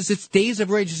wouldn't we? Says it's days of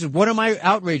rage. He said, what am I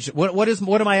outraged? What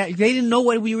am I? They didn't know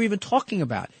what we were even talking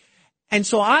about. And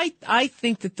so I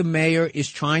think that the mayor is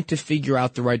trying to figure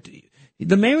out the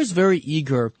mayor is very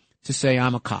eager to say,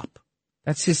 I'm a cop.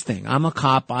 That's his thing. I'm a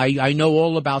cop. I know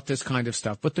all about this kind of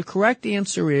stuff. But the correct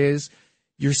answer is,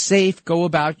 you're safe, go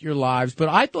about your lives. But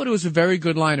I thought it was a very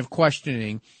good line of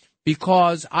questioning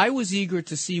because I was eager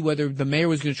to see whether the mayor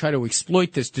was going to try to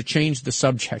exploit this to change the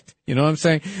subject. You know what I'm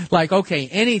saying? Like, okay,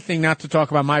 anything not to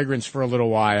talk about migrants for a little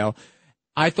while.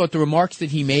 I thought the remarks that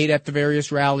he made at the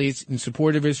various rallies in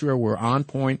support of Israel were on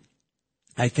point.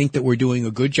 I think that we're doing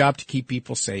a good job to keep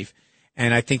people safe.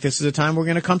 And I think this is a time we're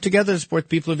going to come together to support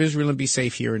the people of Israel and be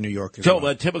safe here in New York as well.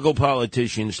 So, typical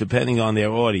politicians, depending on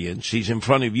their audience, he's in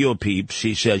front of your peeps.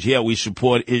 He says, yeah, we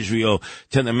support Israel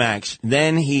to the max.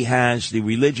 Then he has the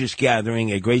religious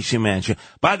gathering at Gracie Mansion.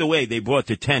 By the way, they brought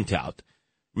the tent out.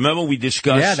 Remember we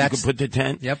discussed you could put the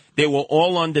tent? Yep. They were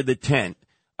all under the tent.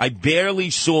 I barely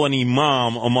saw an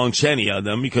imam amongst any of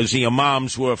them because the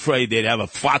imams were afraid they'd have a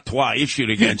fatwa issued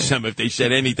against them if they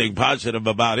said anything positive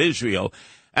about Israel.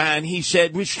 And he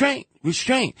said, restraint.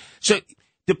 So,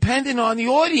 depending on the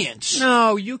audience.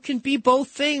 No, you can be both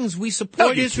things. We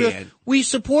support Israel. Can't. We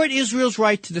support Israel's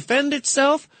right to defend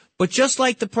itself. But just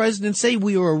like the president say,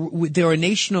 they're a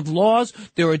nation of laws.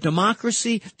 They're a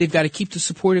democracy. They've got to keep the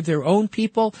support of their own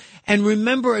people. And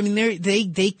remember, I mean,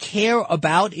 they care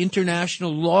about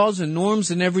international laws and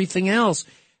norms and everything else.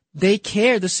 They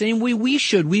care the same way we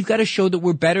should. We've got to show that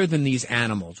we're better than these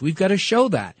animals. We've got to show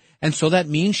that. And so that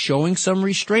means showing some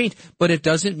restraint. But it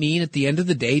doesn't mean at the end of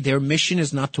the day their mission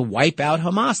is not to wipe out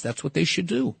Hamas. That's what they should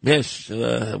do. Yes.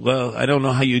 Well, I don't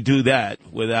know how you do that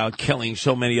without killing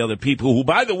so many other people who,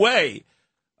 by the way,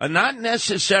 are not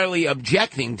necessarily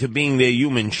objecting to being their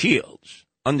human shields.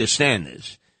 Understand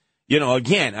this. You know,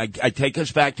 again, I take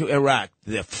us back to Iraq.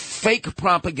 The fake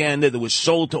propaganda that was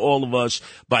sold to all of us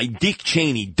by Dick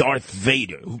Cheney, Darth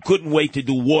Vader, who couldn't wait to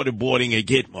do waterboarding at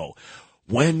Gitmo.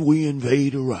 When we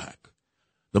invade Iraq,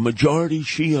 the majority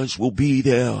Shias will be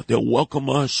there. They'll welcome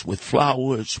us with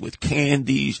flowers, with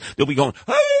candies. They'll be going,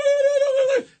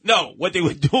 no, what they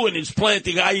were doing is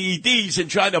planting IEDs and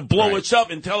trying to blow us up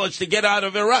and tell us to get out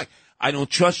of Iraq. I don't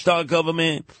trust our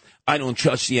government. I don't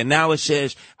trust the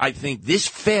analysis. I think this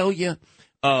failure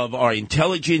of our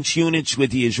intelligence units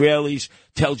with the Israelis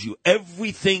tells you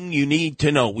everything you need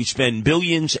to know. We spend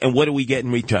billions, and what do we get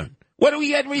in return? What do we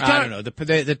get in return? I don't know.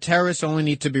 The terrorists only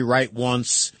need to be right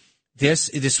once.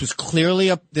 This was clearly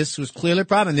a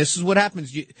problem. This is what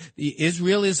happens.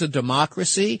 Israel is a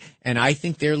democracy, and I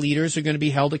think their leaders are going to be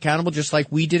held accountable, just like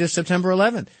we did at September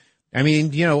 11th. I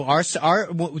mean, you know,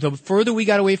 the further we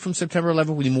got away from September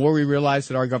 11th, the more we realized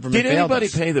that our government failed us. Did anybody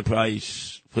pay the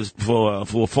price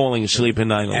for falling asleep in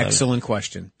 9/11? Excellent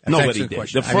question. Nobody did.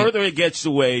 The further it gets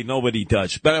away, nobody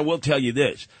does. But I will tell you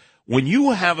this. When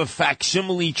you have a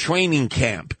facsimile training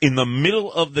camp in the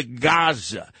middle of the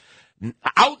Gaza,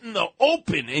 out in the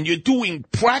open, and you're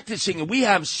practicing, and we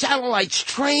have satellites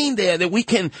trained there that we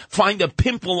can find a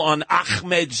pimple on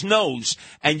Ahmed's nose,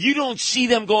 and you don't see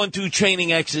them going through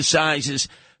training exercises,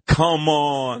 come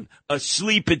on,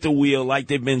 asleep at the wheel like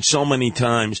they've been so many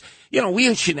times. You know,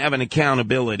 we should have an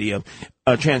accountability of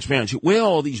transparency. Where are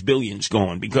all these billions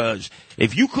going? Because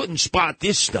if you couldn't spot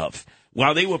this stuff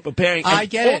while they were preparing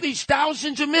these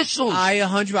thousands of missiles. I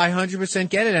 100%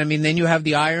 get it. I mean, then you have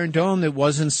the Iron Dome that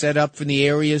wasn't set up for the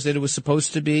areas that it was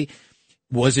supposed to be.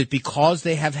 Was it because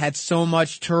they have had so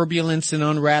much turbulence and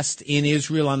unrest in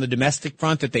Israel on the domestic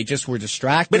front that they just were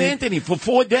distracted? But Anthony, for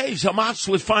 4 days, Hamas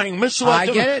was firing missiles. I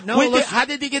get it. No, how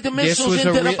did they get the missiles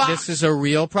into the box? This is a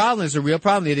real problem. It's a real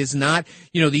problem. It is not,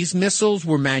 you know, these missiles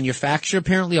were manufactured,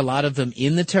 apparently, a lot of them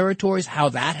in the territories. How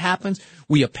that happens,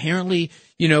 we apparently,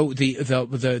 you know,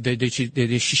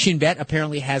 the Shin Bet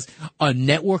apparently has a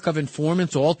network of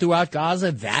informants all throughout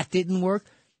Gaza. That didn't work.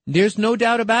 There's no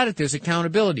doubt about it. There's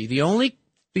accountability. The only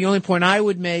point I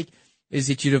would make is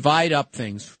that you divide up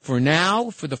things. For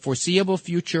now, for the foreseeable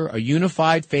future, a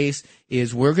unified face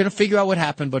is we're going to figure out what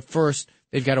happened, but first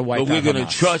they've got to wipe out Hamas. But we're going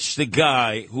to trust the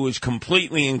guy who is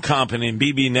completely incompetent,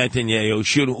 Bibi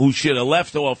Netanyahu, who should have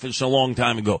left office a long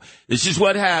time ago. This is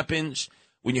what happens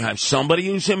when you have somebody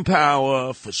who's in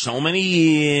power for so many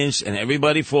years and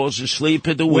everybody falls asleep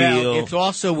at the wheel. Well, it's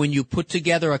also when you put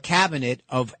together a cabinet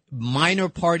of minor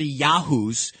party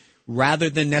yahoos rather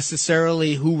than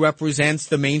necessarily who represents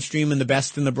the mainstream and the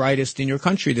best and the brightest in your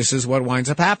country. This is what winds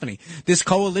up happening. This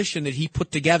coalition that he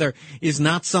put together is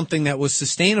not something that was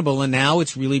sustainable, and now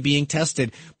it's really being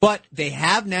tested. But they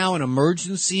have now an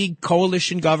emergency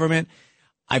coalition government.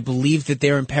 I believe that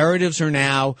their imperatives are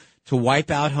now to wipe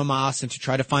out Hamas and to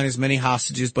try to find as many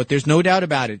hostages, but there's no doubt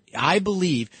about it. I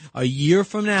believe a year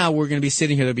from now we're going to be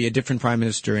sitting here, there'll be a different prime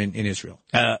minister in Israel.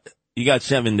 You got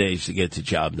 7 days to get the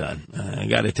job done. I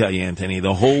got to tell you, Anthony,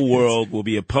 the whole world will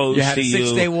be opposed to you. You had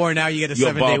a 6-day war, now you get a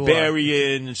 7-day war. Your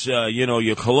barbarians,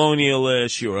 your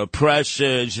colonialists, your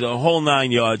oppressors, the whole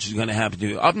 9 yards is going to happen to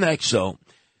you. Up next, though,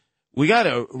 we got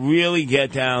to really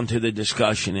get down to the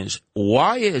discussion is,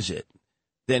 why is it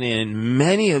that in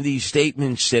many of these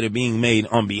statements that are being made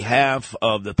on behalf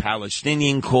of the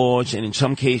Palestinian cause and in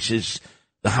some cases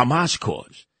the Hamas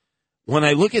cause, when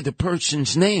I look at the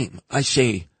person's name, I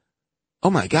say, oh,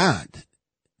 my God,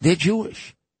 they're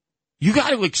Jewish. You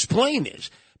got to explain this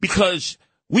because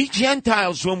we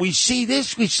Gentiles, when we see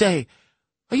this, we say,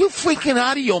 are you freaking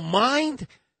out of your mind?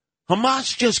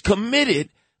 Hamas just committed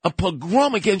a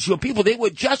pogrom against your people. They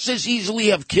would just as easily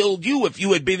have killed you if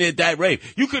you had been at that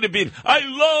rave. You could have been, I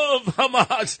love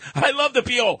Hamas. I love the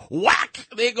PO. Whack!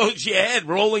 There goes your head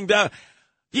rolling down.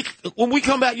 When we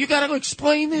come back, you got to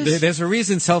explain this. There's a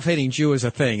reason self-hating Jew is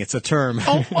a thing. It's a term.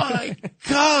 Oh, my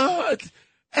God.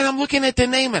 And I'm looking at the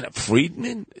name of it.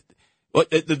 Friedman?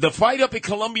 The fight up at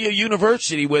Columbia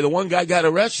University where the one guy got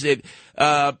arrested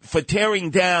for tearing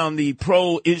down the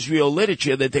pro-Israel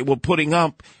literature that they were putting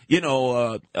up,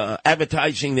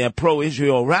 advertising their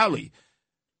pro-Israel rally,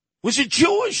 was a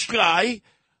Jewish guy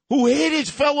who hit his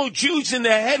fellow Jews in the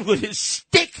head with his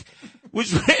stick,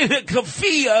 was wearing a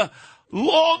keffiyeh,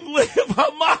 long live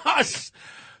Hamas.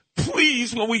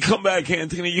 Please, when we come back,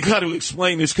 Anthony, you got to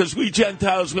explain this because we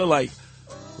Gentiles, we're like,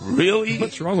 really?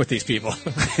 What's wrong with these people?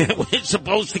 We're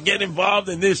supposed to get involved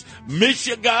in this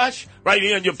mishigash right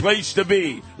here in your place to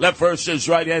be. Left versus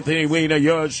right, Anthony Weiner,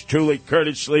 yours truly,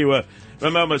 Curtis Lewa.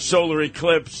 Remember, solar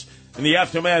eclipse in the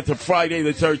aftermath of Friday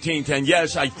the 13th. And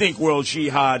yes, I think World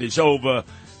Jihad is over.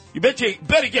 You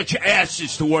better get your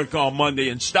asses to work on Monday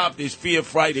and stop this fear,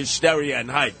 fright, hysteria, and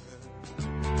hype.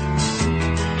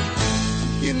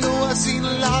 You know, I've seen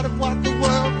a lot of what the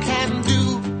world can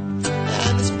do,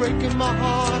 and it's breaking my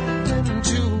heart in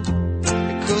two,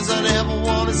 because I never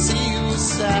want to see you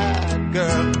sad,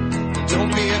 girl.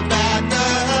 Don't be a bad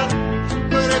girl,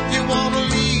 but if you want to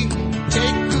leave,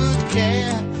 take good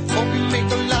care. Hope you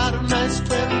make a lot of nice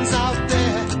friends out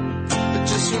there, but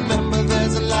just remember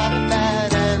there's a lot of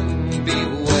bad, and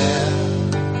beware.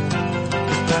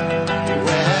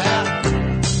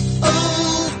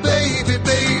 Oh, baby,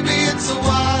 baby, it's a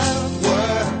wild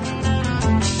world.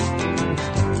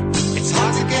 It's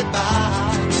hard to get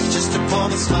by just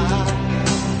upon a smile.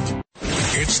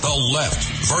 It's the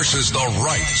left versus the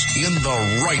right in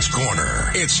the right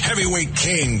corner. It's heavyweight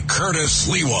king Curtis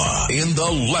Lewa in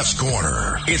the left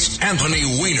corner. It's Anthony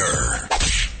Weiner.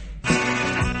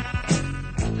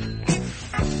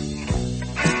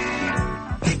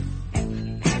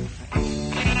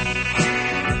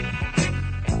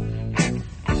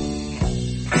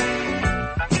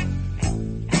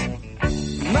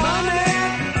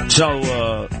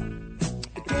 So,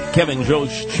 Kevin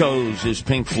Jost chose his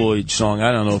Pink Floyd song.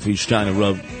 I don't know if he's trying to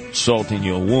rub salt in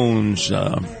your wounds.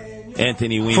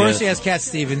 Anthony Weiner. First he has Cat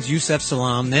Stevens, Yusef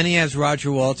Salaam. Then he has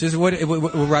Roger Waters.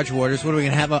 Roger Waters. What are we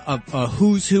going to have, a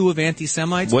who's who of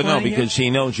anti-Semites? Well, no, because he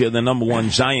knows you're the number one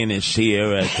Zionist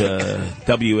here at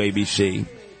WABC.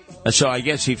 So I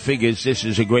guess he figures this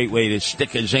is a great way to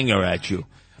stick a zinger at you.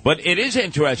 But it is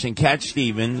interesting. Cat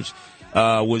Stevens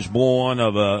was born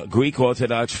of a Greek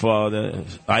Orthodox father,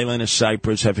 island of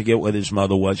Cyprus. I forget what his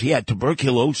mother was. He had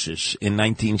tuberculosis in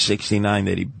 1969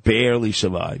 that he barely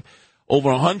survived.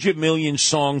 Over 100 million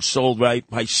songs sold, right?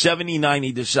 By 79,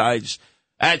 he decides,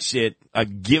 that's it.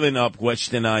 I've given up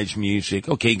westernized music.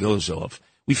 Okay, goes off.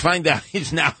 We find out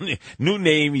his now new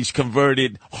name, he's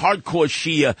converted, hardcore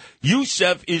Shia,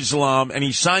 Yusef Islam, and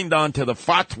he signed on to the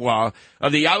fatwa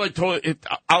of the Ayatollah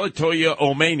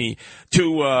Khomeini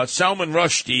to Salman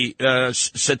Rushdie,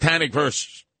 satanic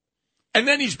verses. And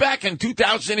then he's back in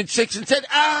 2006 and said,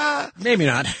 maybe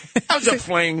not. That was a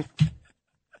fling.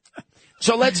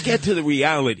 So let's get to the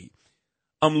reality.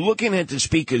 I'm looking at the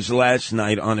speakers last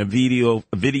night on a video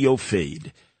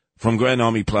feed from Grand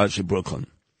Army Plaza, Brooklyn.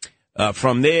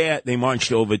 From there, they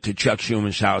marched over to Chuck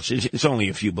Schumer's house. It's only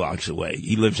a few blocks away.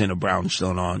 He lives in a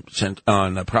brownstone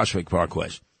on Prospect Park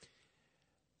West.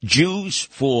 Jews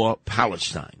for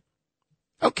Palestine.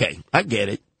 Okay, I get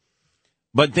it.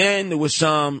 But then there were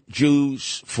some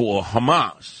Jews for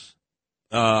Hamas.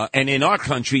 And in our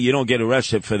country, you don't get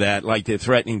arrested for that, like they're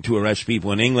threatening to arrest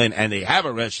people in England, and they have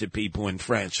arrested people in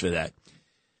France for that.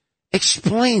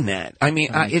 Explain that. I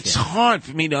mean, it's hard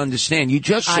for me to understand. You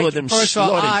just saw them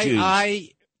slaughter Jews.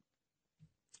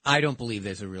 I don't believe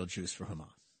there's a real Jews for Hamas.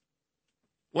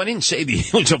 Well, I didn't say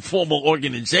it was a formal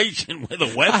organization with a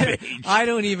webpage. I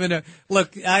don't even know.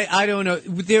 Look, I don't know.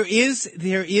 There is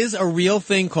a real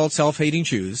thing called self-hating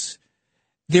Jews.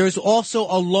 There is also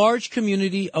a large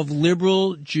community of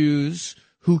liberal Jews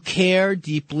who care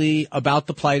deeply about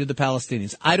the plight of the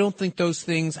Palestinians. I don't think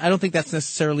that's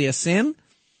necessarily a sin.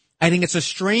 I think it's a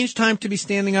strange time to be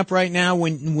standing up right now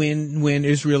when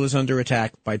Israel is under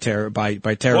attack by terrorists.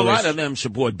 Well, a lot of them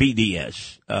support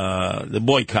BDS, the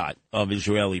boycott of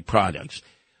Israeli products.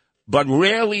 But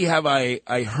rarely have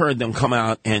I heard them come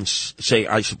out and say,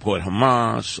 I support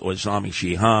Hamas or Islamic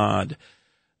Jihad.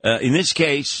 In this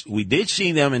case, we did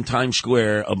see them in Times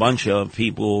Square. A bunch of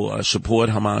people support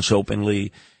Hamas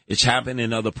openly. It's happened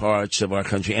in other parts of our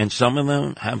country, and some of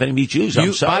them happen to be Jews.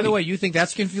 I'm sorry. By the way, you think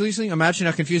that's confusing? Imagine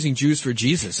how confusing Jews for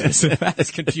Jesus is.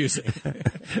 That's confusing.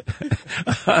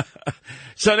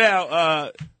 So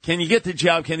now, can you get the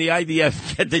job? Can the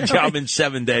IDF get the job in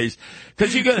 7 days?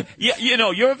 Because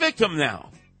you're a victim now,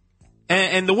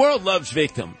 and the world loves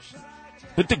victims.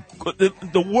 But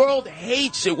the world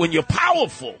hates it when you're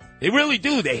powerful. They really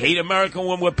do. They hate America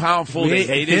when we're powerful. They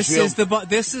hate Israel.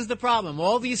 This is the problem.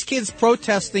 All these kids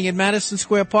protesting in Madison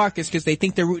Square Park is because they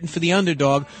think they're rooting for the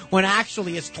underdog, when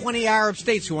actually it's 20 Arab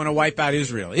states who want to wipe out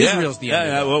Israel. Israel's the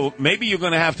underdog. Well, maybe you're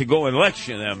going to have to go and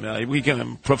lecture them. We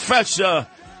can, Professor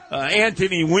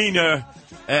Anthony Weiner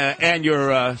and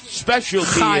your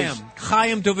specialty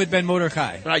Chaim David Ben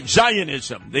Mordechai. Right,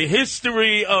 Zionism, the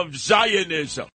history of Zionism.